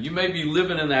people, you may be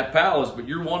living in that palace, but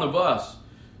you're one of us,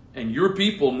 and your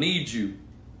people need you.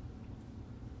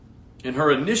 And her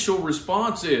initial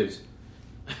response is,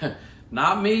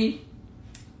 not me.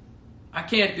 I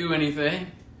can't do anything.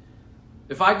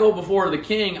 If I go before the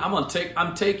king,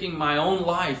 I'm taking my own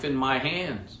life in my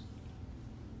hands.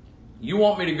 You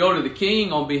want me to go to the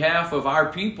king on behalf of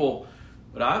our people,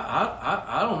 but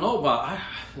I don't know about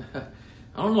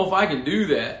I don't know if I can do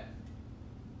that.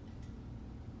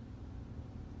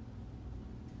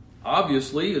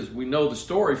 Obviously, as we know the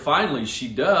story, finally she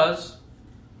does.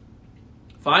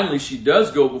 Finally, she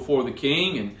does go before the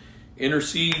king and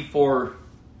intercede for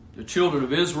the children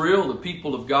of Israel, the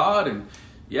people of God. And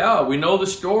yeah, we know the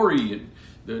story. And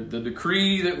the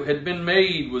decree that had been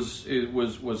made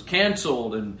was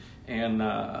canceled, and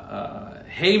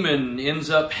Haman ends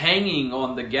up hanging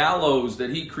on the gallows that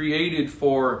he created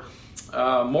for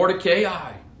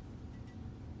Mordecai.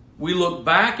 We look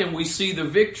back and we see the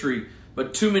victory,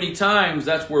 but too many times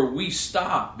that's where we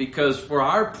stop, because for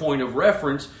our point of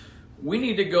reference, we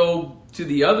need to go to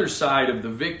the other side of the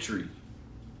victory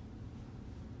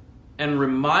and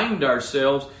remind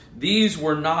ourselves these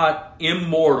were not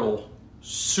immortal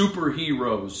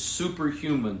superheroes,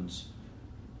 superhumans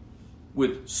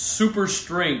with super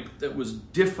strength that was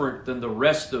different than the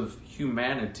rest of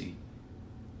humanity.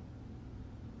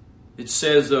 It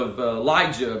says of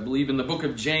Elijah, I believe in the book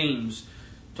of James,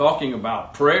 talking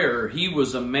about prayer, he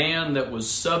was a man that was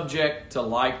subject to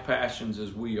like passions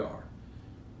as we are.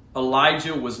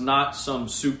 Elijah was not some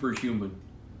superhuman.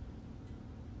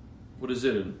 What is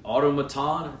it, an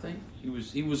automaton, I think?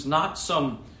 He was not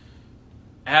some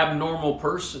abnormal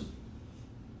person.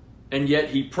 And yet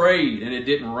he prayed and it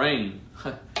didn't rain.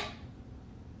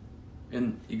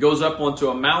 And he goes up onto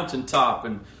a mountaintop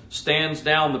and stands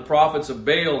down the prophets of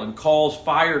Baal and calls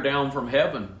fire down from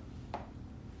heaven.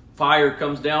 Fire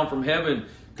comes down from heaven,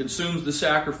 consumes the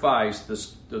sacrifice,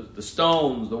 the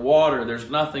stones, the water. There's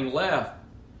nothing left.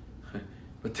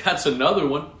 But that's another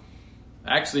one.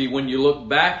 Actually, when you look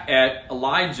back at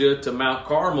Elijah to Mount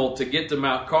Carmel, to get to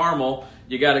Mount Carmel,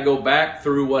 you got to go back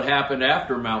through what happened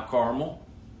after Mount Carmel.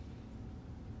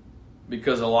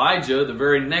 Because Elijah, the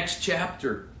very next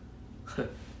chapter,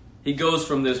 he goes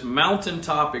from this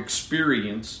mountaintop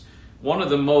experience, one of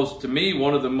the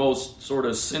most sort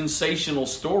of sensational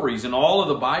stories in all of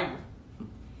the Bible.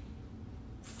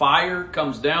 Fire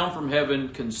comes down from heaven,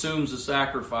 consumes the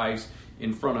sacrifice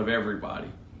in front of everybody.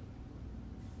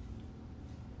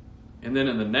 And then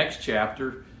in the next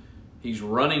chapter, he's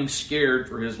running scared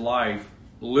for his life,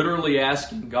 literally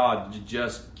asking God to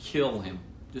just kill him.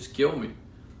 Just kill me.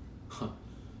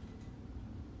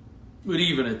 But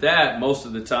even at that, most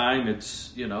of the time,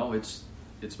 it's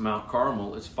Mount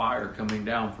Carmel. It's fire coming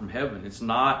down from heaven. It's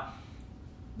not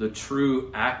the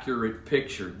true, accurate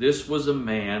picture. This was a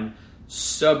man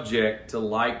subject to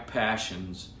like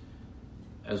passions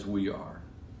as we are.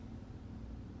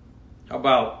 How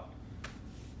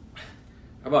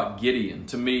about Gideon?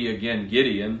 To me, again,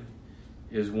 Gideon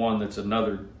is one that's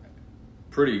another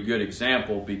pretty good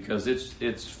example, because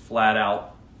it's flat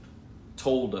out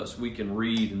told us. We can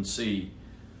read and see.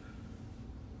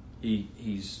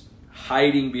 He's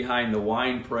hiding behind the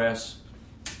winepress,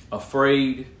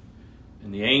 afraid,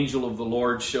 and the angel of the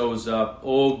Lord shows up.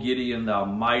 "O Gideon, thou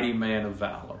mighty man of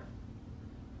valor."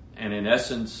 And in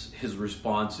essence, his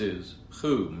response is,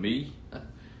 who, me?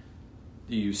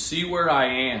 Do you see where I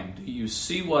am? Do you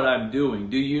see what I'm doing?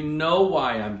 Do you know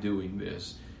why I'm doing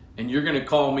this? And you're going to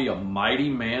call me a mighty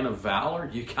man of valor?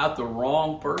 You got the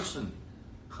wrong person.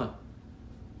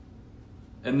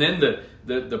 And then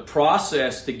the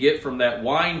process to get from that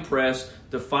wine press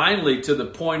to finally to the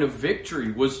point of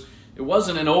victory it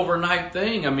wasn't an overnight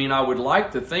thing. I mean, I would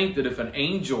like to think that if an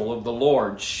angel of the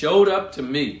Lord showed up to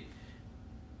me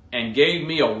and gave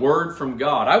me a word from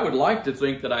God, I would like to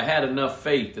think that I had enough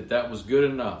faith that was good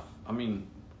enough. I mean,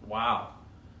 wow.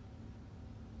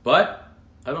 But,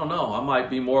 I don't know, I might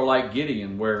be more like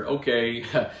Gideon where, okay,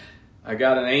 I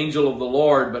got an angel of the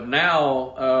Lord, but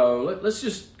now, let's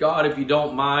just, God, if you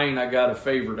don't mind, I got a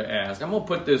favor to ask. I'm going to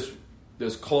put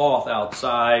this cloth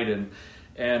outside, and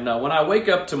when I wake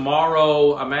up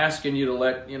tomorrow, I'm asking you to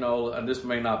let, and this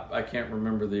may not, I can't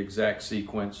remember the exact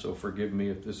sequence, so forgive me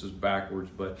if this is backwards,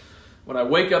 but when I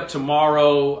wake up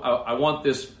tomorrow, I want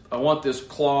this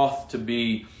cloth to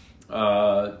be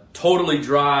totally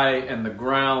dry and the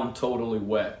ground totally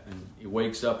wet. And he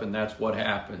wakes up and that's what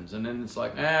happens. And then it's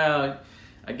like, I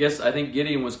think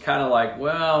Gideon was kind of like,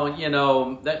 well,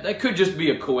 that could just be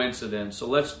a coincidence.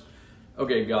 So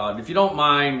okay, God, if you don't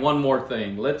mind, one more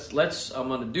thing. I'm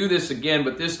going to do this again,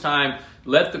 but this time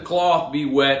let the cloth be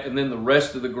wet and then the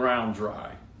rest of the ground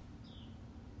dry.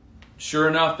 Sure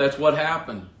enough, that's what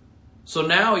happened. So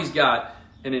now he's got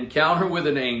an encounter with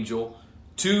an angel,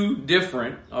 two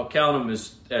different, I'll count them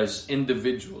as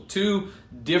individual, two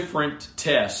different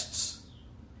tests.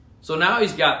 So now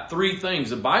he's got three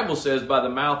things. The Bible says by the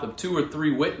mouth of 2 or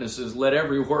 3 witnesses, let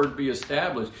every word be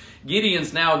established.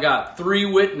 Gideon's now got 3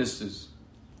 witnesses.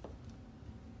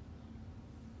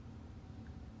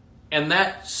 And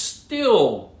that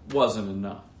still wasn't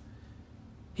enough.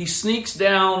 He sneaks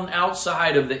down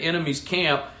outside of the enemy's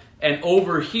camp and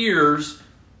overhears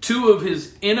 2 of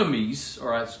his enemies,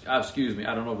 or excuse me,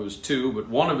 I don't know if it was 2, but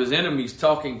one of his enemies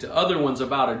talking to other ones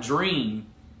about a dream,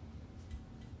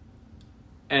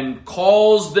 and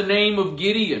calls the name of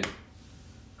Gideon.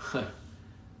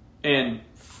 And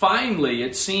finally,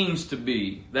 it seems to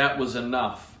be that was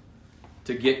enough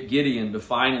to get Gideon to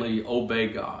finally obey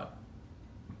God.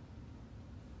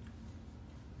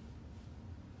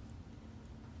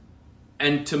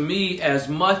 And to me, as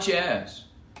much as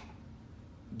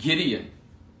Gideon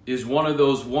is one of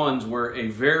those ones where a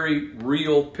very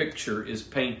real picture is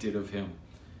painted of him.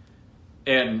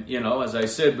 And, as I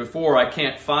said before, I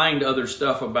can't find other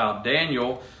stuff about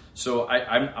Daniel, so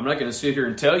I'm not going to sit here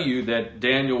and tell you that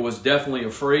Daniel was definitely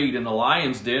afraid in the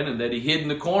lion's den and that he hid in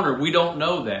the corner. We don't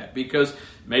know that, because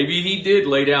maybe he did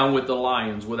lay down with the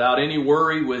lions without any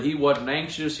worry. He wasn't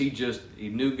anxious. He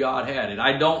knew God had it.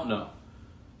 I don't know.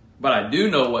 But I do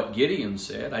know what Gideon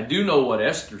said. I do know what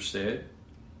Esther said.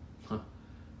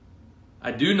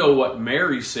 I do know what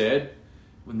Mary said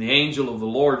when the angel of the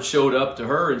Lord showed up to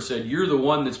her and said, you're the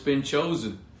one that's been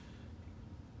chosen.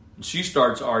 And she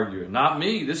starts arguing, not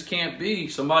me, this can't be,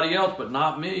 somebody else, but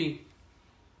not me.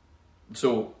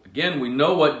 So again, we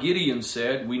know what Gideon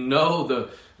said. We know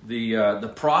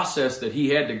the process that he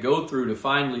had to go through to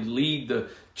finally lead the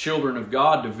children of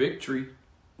God to victory.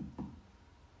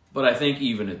 But I think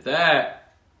even at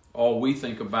that, all we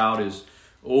think about is,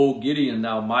 oh, Gideon,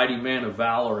 thou mighty man of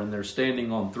valor, and they're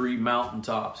standing on 3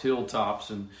 mountaintops, hilltops,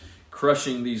 and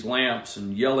crushing these lamps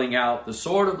and yelling out, the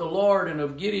sword of the Lord and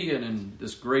of Gideon, and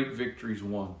this great victory's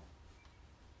won.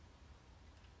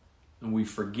 And we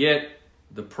forget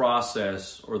the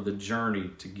process or the journey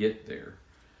to get there.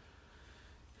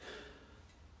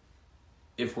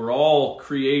 If we're all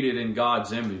created in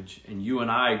God's image, and you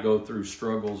and I go through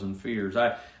struggles and fears,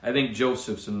 I think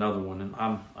Joseph's another one, and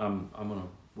I'm going to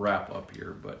wrap up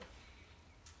here, but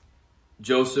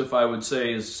Joseph, I would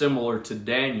say, is similar to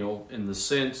Daniel in the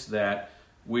sense that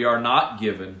we are not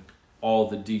given all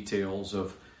the details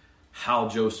of how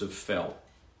Joseph felt,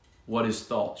 what his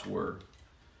thoughts were.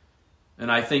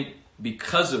 And I think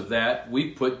because of that, we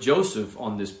put Joseph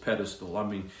on this pedestal. I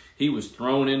mean, he was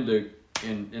thrown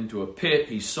into a pit.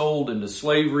 He sold into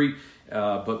slavery.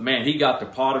 But man, he got to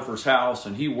Potiphar's house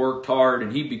and he worked hard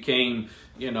and he became,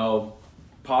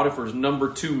 Potiphar's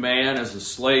number 2 man as a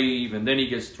slave, and then he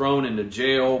gets thrown into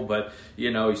jail. But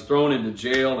he's thrown into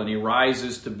jail, and he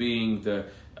rises to being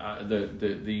oh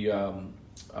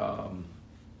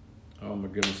my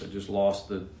goodness, I just lost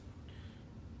the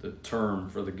term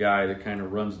for the guy that kind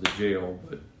of runs the jail.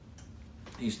 But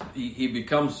he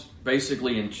becomes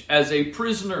basically as a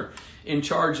prisoner in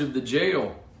charge of the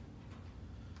jail,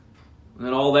 and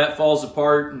then all that falls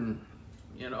apart and.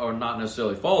 Or not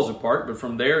necessarily falls apart, but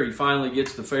from there he finally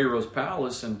gets to Pharaoh's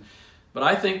palace, and But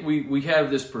I think we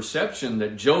have this perception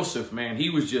that Joseph, man, he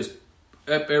was just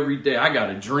up every day. I got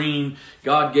a dream.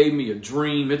 God gave me a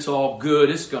dream. It's all good.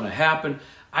 It's going to happen.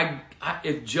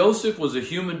 If Joseph was a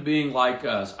human being like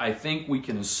us, I think we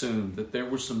can assume that there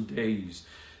were some days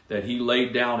that he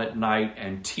laid down at night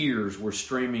and tears were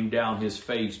streaming down his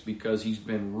face because he's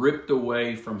been ripped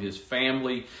away from his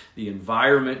family, the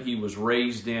environment he was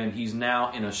raised in. He's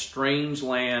now in a strange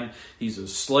land. He's a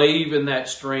slave in that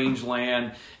strange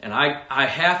land. And I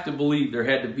have to believe there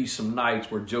had to be some nights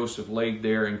where Joseph laid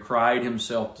there and cried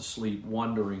himself to sleep,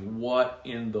 wondering what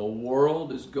in the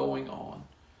world is going on.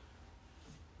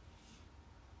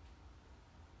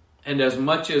 And as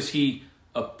much as he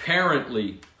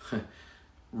apparently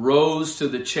rose to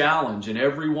the challenge in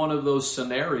every one of those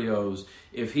scenarios,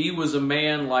 if he was a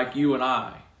man like you and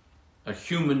I, a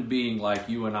human being like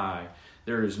you and I,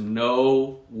 there is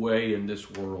no way in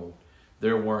this world.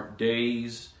 There weren't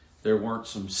days, there weren't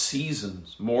some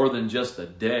seasons, more than just a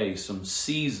day, some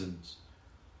seasons.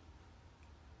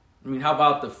 I mean, how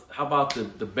about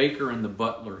the baker and the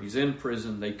butler? He's in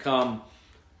prison, they come,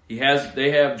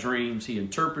 they have dreams, he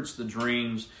interprets the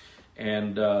dreams.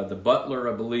 And the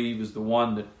butler, I believe, is the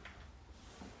one that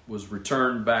was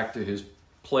returned back to his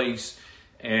place.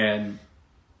 And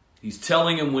he's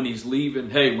telling him when he's leaving,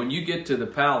 hey, when you get to the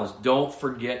palace, don't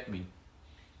forget me.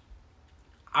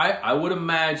 I would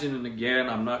imagine, and again,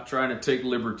 I'm not trying to take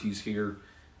liberties here,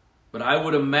 but I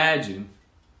would imagine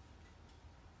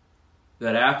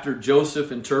that after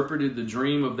Joseph interpreted the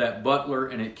dream of that butler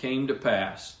and it came to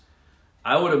pass,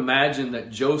 I would imagine that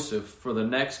Joseph, for the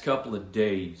next couple of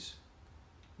days,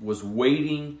 was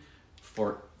waiting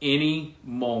for any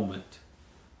moment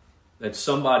that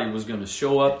somebody was going to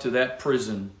show up to that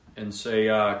prison and say,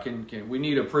 can we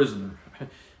need a prisoner.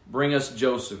 Bring us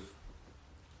Joseph.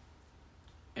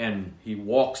 And he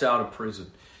walks out of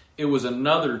prison. It was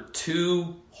another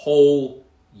 2 whole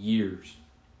years.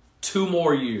 2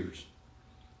 more years.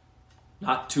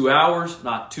 Not 2 hours,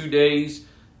 not 2 days,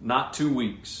 not 2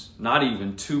 weeks, not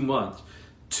even 2 months.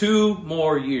 2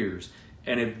 more years.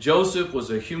 And if Joseph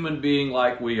was a human being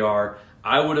like we are,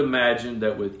 I would imagine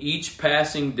that with each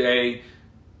passing day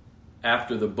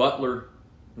after the butler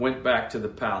went back to the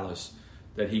palace,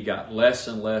 that he got less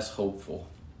and less hopeful.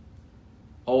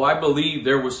 Oh, I believe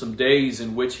there were some days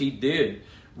in which he did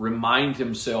remind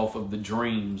himself of the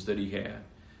dreams that he had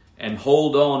and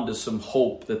hold on to some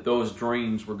hope that those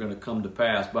dreams were going to come to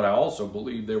pass. But I also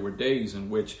believe there were days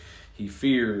in which he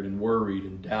feared and worried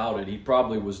and doubted. He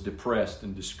probably was depressed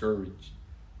and discouraged.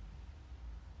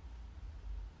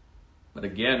 But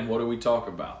again, what do we talk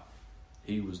about?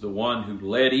 He was the one who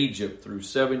led Egypt through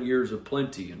 7 years of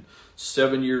plenty and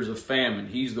 7 years of famine.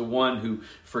 He's the one who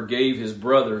forgave his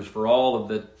brothers for all of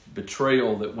the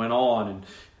betrayal that went on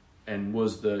and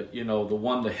was the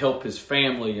one to help his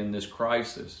family in this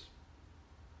crisis.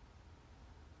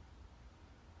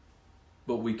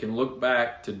 But we can look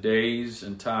back to days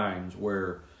and times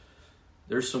where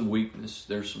there's some weakness,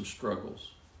 there's some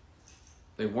struggles.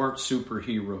 They weren't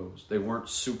superheroes. They weren't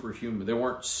superhuman. They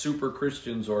weren't super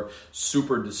Christians or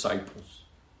super disciples.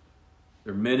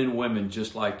 They're men and women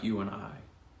just like you and I.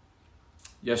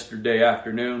 Yesterday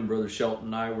afternoon, Brother Shelton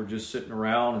and I were just sitting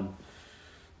around and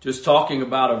just talking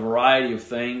about a variety of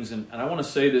things. And I want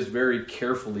to say this very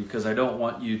carefully because I don't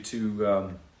want you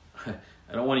to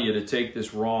take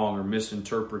this wrong or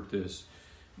misinterpret this.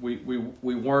 We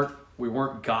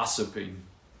weren't gossiping.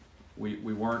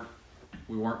 We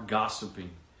weren't gossiping.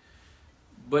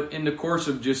 But in the course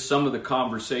of just some of the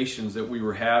conversations that we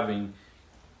were having,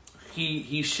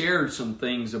 he shared some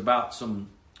things about some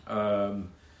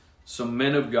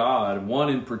men of God, one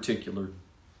in particular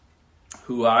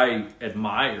who I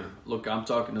admire. Look, I'm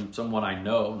talking to someone I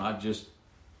know, not just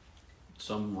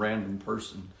some random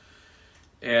person.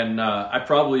 And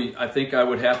I think I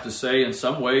would have to say in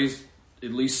some ways,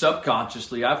 at least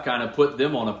subconsciously, I've kind of put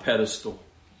them on a pedestal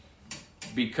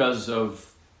because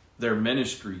of their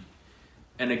ministry.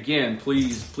 And again,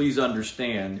 please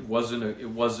understand, it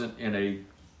wasn't in a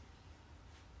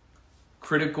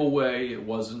critical way. It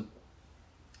wasn't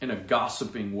in a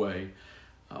gossiping way.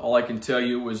 All I can tell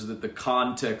you is that the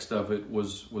context of it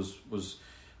was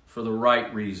for the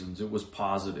right reasons. It was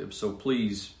positive. So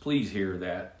please hear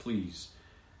that, please.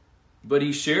 But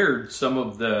he shared some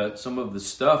of the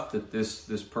stuff that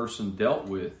this person dealt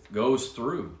with, goes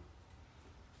through.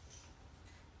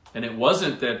 And it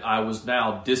wasn't that I was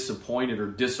now disappointed or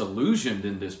disillusioned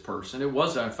in this person. It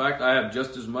wasn't. In fact, I have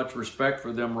just as much respect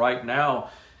for them right now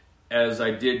as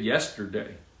I did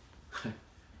yesterday.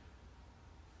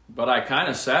 But I kind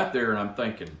of sat there and I'm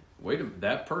thinking, wait a minute,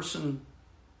 that person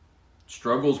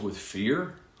struggles with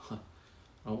fear?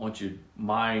 I don't want your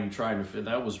mind trying to fit.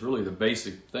 That was really the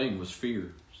basic thing, was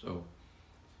fear. So,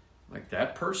 like,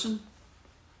 that person,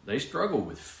 they struggle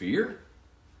with fear?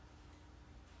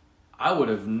 I would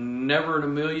have never in a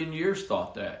million years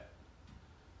thought that.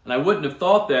 And I wouldn't have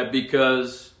thought that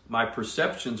because my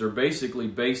perceptions are basically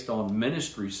based on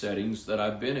ministry settings that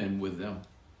I've been in with them,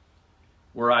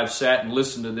 where I've sat and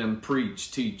listened to them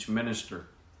preach, teach, minister.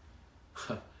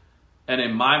 And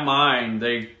in my mind,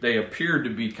 they appeared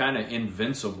to be kind of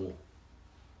invincible.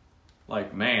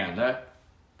 Like, man, I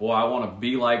want to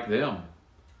be like them.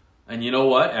 And you know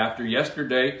what? After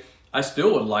yesterday, I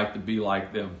still would like to be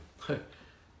like them.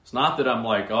 It's not that I'm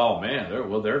like, oh man,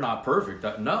 they're not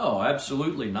perfect. No,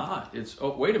 absolutely not. It's,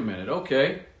 oh, wait a minute,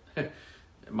 okay.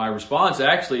 My response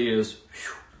actually is,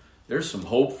 there's some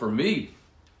hope for me.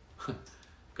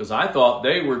 Because I thought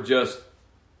they were just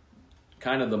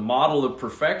kind of the model of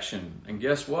perfection. And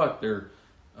guess what? They're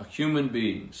a human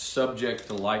being subject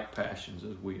to like passions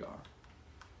as we are.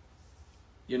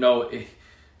 You know,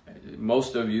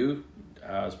 most of you,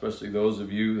 especially those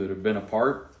of you that have been a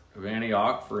part of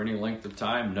Antioch for any length of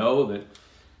time, know that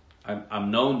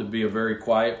I'm known to be a very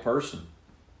quiet person.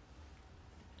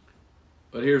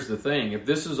 But here's the thing. If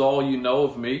this is all you know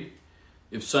of me,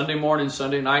 if Sunday morning,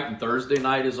 Sunday night, and Thursday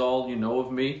night is all you know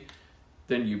of me,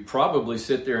 then you probably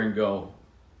sit there and go,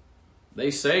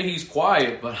 they say he's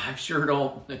quiet, but I sure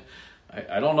don't.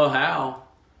 I don't know how.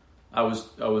 I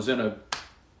was in a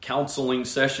counseling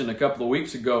session a couple of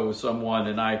weeks ago with someone,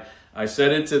 and I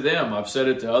said it to them. I've said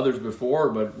it to others before,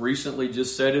 but recently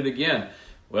just said it again.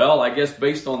 Well, I guess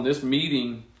based on this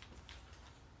meeting,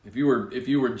 if you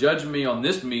were judging me on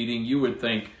this meeting, you would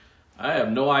think, I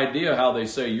have no idea how they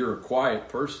say you're a quiet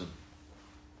person.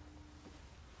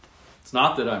 It's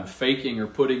not that I'm faking or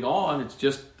putting on. It's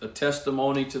just a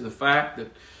testimony to the fact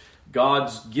that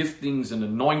God's giftings and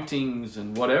anointings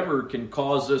and whatever can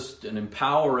cause us and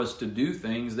empower us to do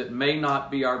things that may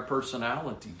not be our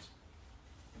personalities.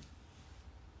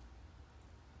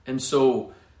 And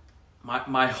so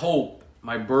my hope,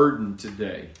 my burden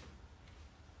today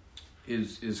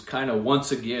is kind of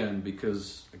once again,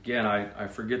 because again, I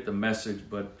forget the message,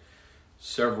 but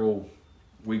several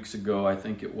weeks ago, I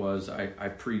think it was, I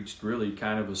preached really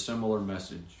kind of a similar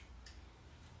message.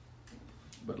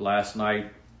 But last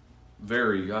night,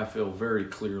 I feel very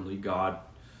clearly God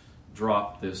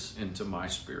dropped this into my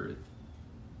spirit.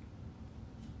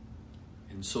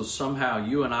 And so somehow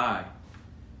you and I,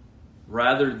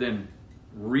 rather than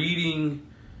reading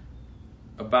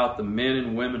about the men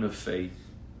and women of faith,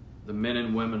 the men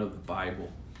and women of the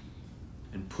Bible,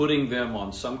 and putting them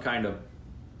on some kind of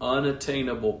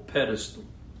unattainable pedestal,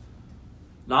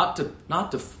 not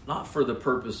for the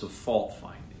purpose of fault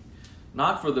finding,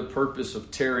 not for the purpose of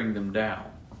tearing them down,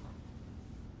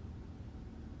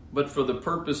 but for the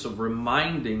purpose of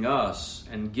reminding us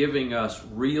and giving us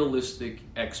realistic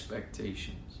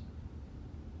expectations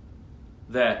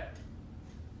that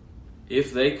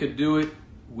if they could do it,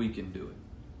 we can do it.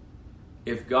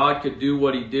 If God could do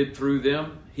what he did through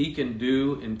them, he can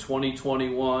do in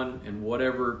 2021 and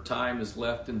whatever time is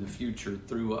left in the future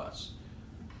through us.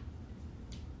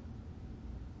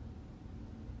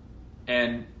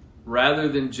 And rather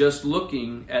than just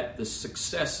looking at the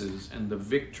successes and the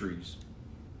victories,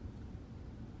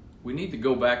 we need to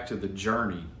go back to the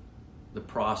journey, the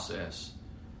process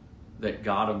that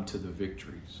got them to the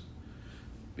victories.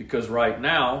 Because right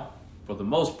now, for the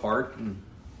most part, and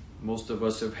most of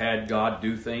us have had God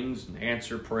do things and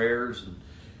answer prayers and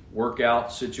work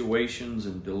out situations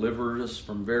and deliver us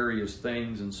from various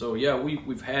things. And so, yeah,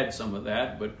 we've had some of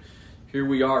that, but here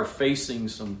we are facing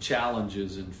some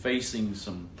challenges and facing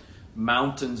some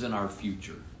mountains in our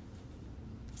future.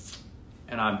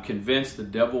 And I'm convinced the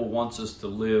devil wants us to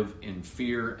live in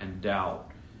fear and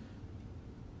doubt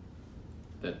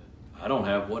that I don't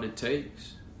have what it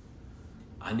takes.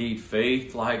 I need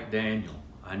faith like Daniel.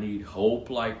 I need hope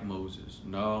like Moses.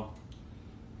 No.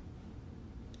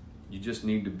 You just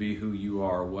need to be who you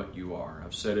are, what you are.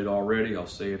 I've said it already. I'll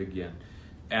say it again.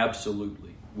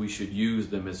 Absolutely. We should use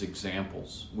them as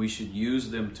examples. We should use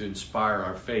them to inspire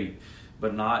our faith,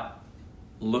 but not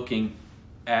looking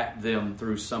at them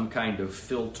through some kind of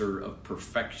filter of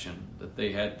perfection, that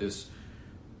they had this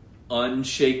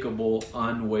unshakable,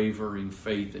 unwavering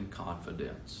faith and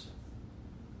confidence.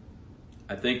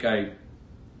 I think I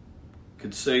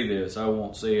could say this. I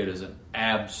won't say it as an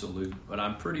absolute, but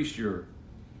I'm pretty sure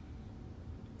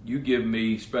you give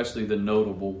me, especially the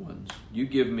notable ones, you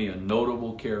give me a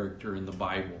notable character in the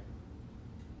Bible,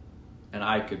 and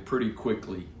I could pretty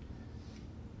quickly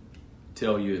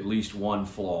tell you at least one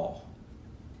flaw,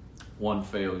 one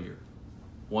failure,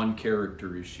 one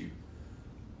character issue.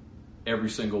 every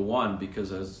single one,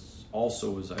 because as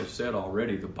I've said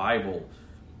already, the Bible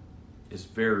is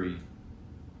very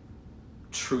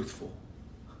truthful.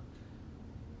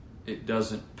 It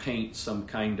doesn't paint some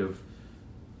kind of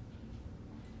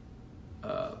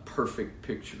perfect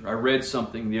picture. I read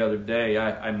something the other day.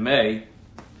 I may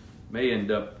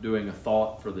end up doing a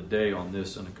thought for the day on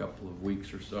this in a couple of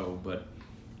weeks or so, but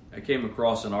I came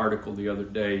across an article the other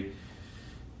day,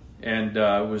 and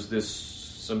it was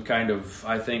some kind of,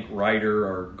 I think, writer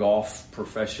or golf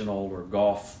professional or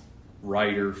golf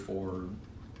writer for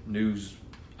news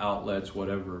outlets,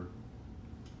 whatever.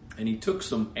 And he took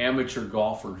some amateur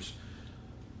golfers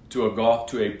to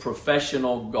a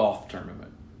professional golf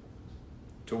tournament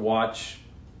to watch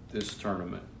this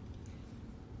tournament.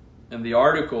 And the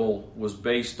article was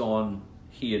based on,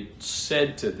 he had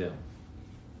said to them,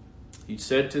 he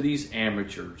said to these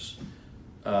amateurs,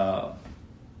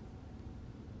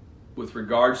 with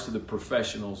regards to the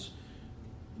professionals,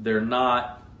 they're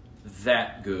not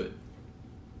that good.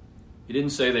 He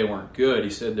didn't say they weren't good. He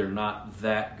said they're not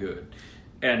that good.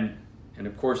 And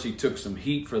of course he took some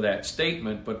heat for that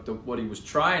statement, but what he was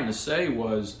trying to say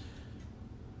was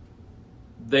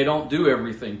they don't do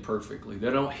everything perfectly. They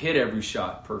don't hit every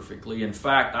shot perfectly. In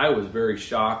fact, I was very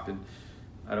shocked, and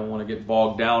I don't want to get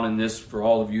bogged down in this for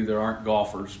all of you that aren't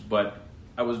golfers, but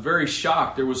I was very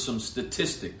shocked. There was some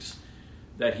statistics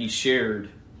that he shared,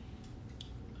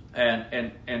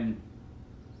 and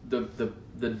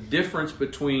the difference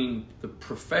between the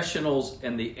professionals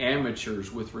and the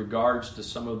amateurs with regards to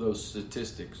some of those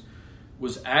statistics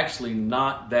was actually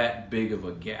not that big of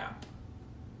a gap.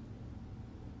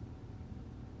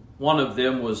 One of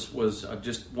them was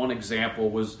just one example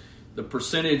was the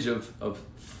percentage of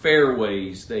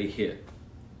fairways they hit.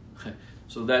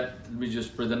 So that,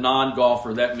 just for the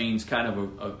non-golfer, that means kind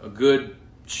of a good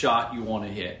shot you want to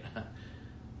hit.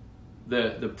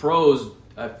 The pros,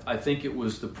 I think it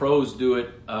was the pros do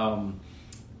it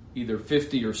either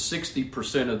 50 or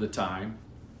 60% of the time,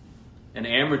 and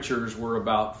amateurs were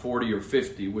about 40 or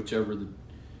 50, whichever. It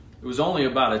was only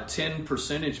about a 10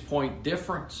 percentage point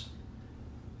difference.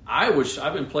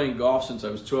 I've been playing golf since I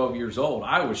was 12 years old.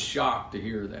 I was shocked to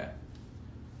hear that.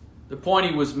 The point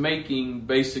he was making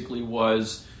basically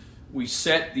was, we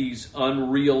set these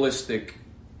unrealistic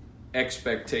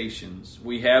expectations.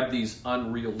 We have these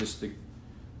unrealistic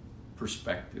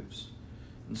perspectives.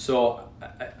 And so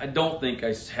I don't think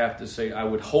I have to say, I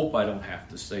would hope I don't have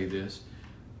to say this.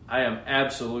 I am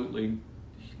absolutely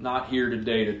not here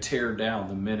today to tear down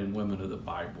the men and women of the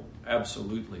Bible.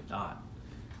 Absolutely not.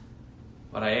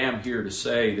 But I am here to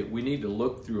say that we need to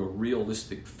look through a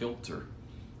realistic filter,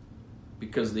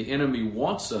 because the enemy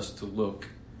wants us to look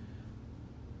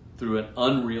through an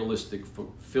unrealistic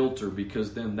filter,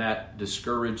 because then that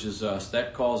discourages us.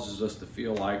 That causes us to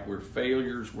feel like we're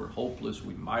failures, we're hopeless,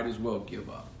 we might as well give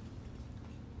up.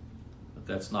 But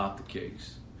that's not the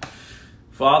case.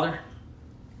 Father,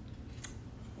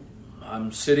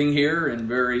 I'm sitting here in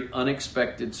very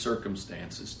unexpected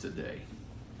circumstances today.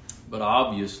 But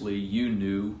obviously you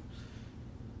knew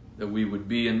that we would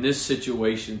be in this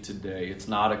situation today. It's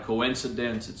not a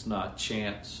coincidence. It's not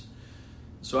chance.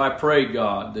 So I pray,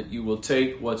 God, that you will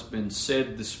take what's been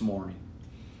said this morning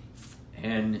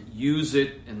and use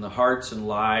it in the hearts and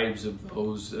lives of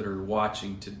those that are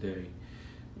watching today.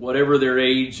 Whatever their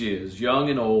age is, young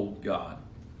and old, God.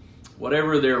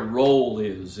 Whatever their role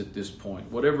is at this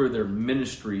point. Whatever their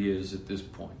ministry is at this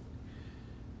point.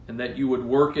 And that you would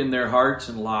work in their hearts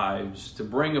and lives to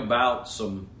bring about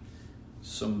some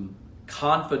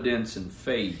confidence and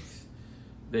faith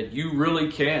that you really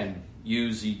can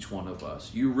use each one of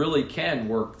us. You really can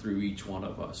work through each one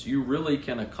of us. You really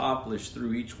can accomplish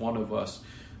through each one of us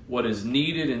what is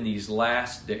needed in these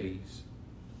last days.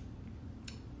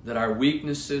 That our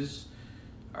weaknesses,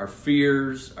 our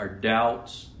fears, our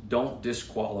doubts don't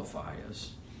disqualify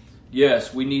us.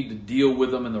 Yes, we need to deal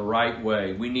with them in the right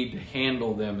way. We need to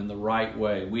handle them in the right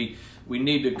way. We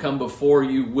need to come before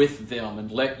you with them and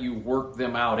let you work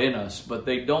them out in us, but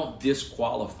they don't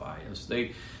disqualify us.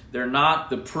 They're not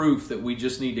the proof that we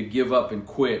just need to give up and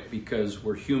quit because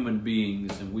we're human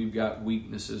beings and we've got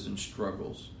weaknesses and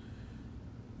struggles.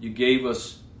 You gave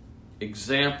us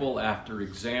example after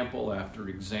example after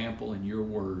example in your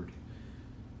word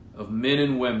of men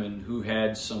and women who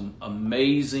had some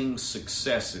amazing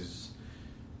successes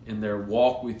in their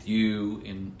walk with you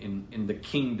in the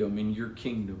kingdom, in your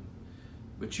kingdom.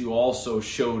 But you also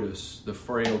showed us the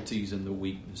frailties and the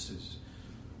weaknesses.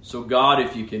 So God,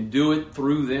 if you can do it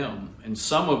through them, and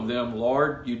some of them,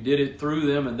 Lord, you did it through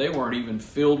them and they weren't even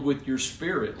filled with your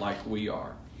Spirit like we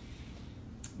are.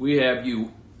 We have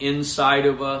you inside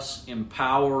of us,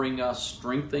 empowering us,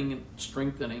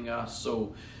 strengthening us.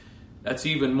 So that's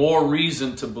even more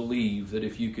reason to believe that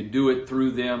if you could do it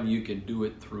through them, you can do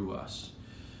it through us.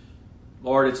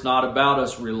 Lord, it's not about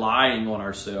us relying on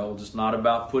ourselves. It's not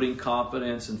about putting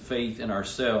confidence and faith in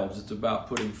ourselves. It's about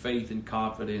putting faith and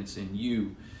confidence in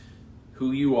you,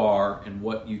 who you are, and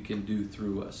what you can do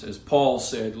through us. As Paul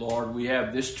said, Lord, we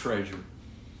have this treasure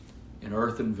in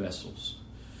earthen vessels,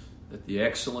 that the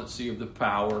excellency of the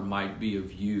power might be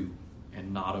of you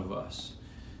and not of us.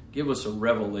 Give us a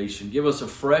revelation. Give us a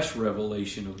fresh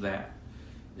revelation of that.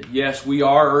 That yes, we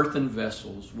are earthen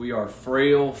vessels. We are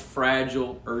frail,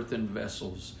 fragile earthen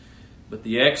vessels. But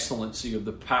the excellency of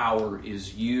the power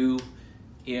is you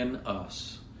in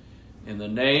us. In the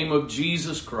name of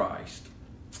Jesus Christ.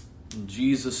 In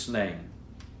Jesus' name.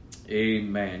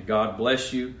 Amen. God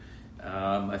bless you.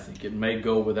 I think it may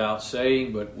go without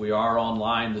saying, but we are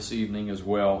online this evening as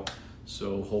well.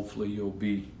 So hopefully you'll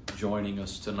be joining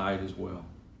us tonight as well.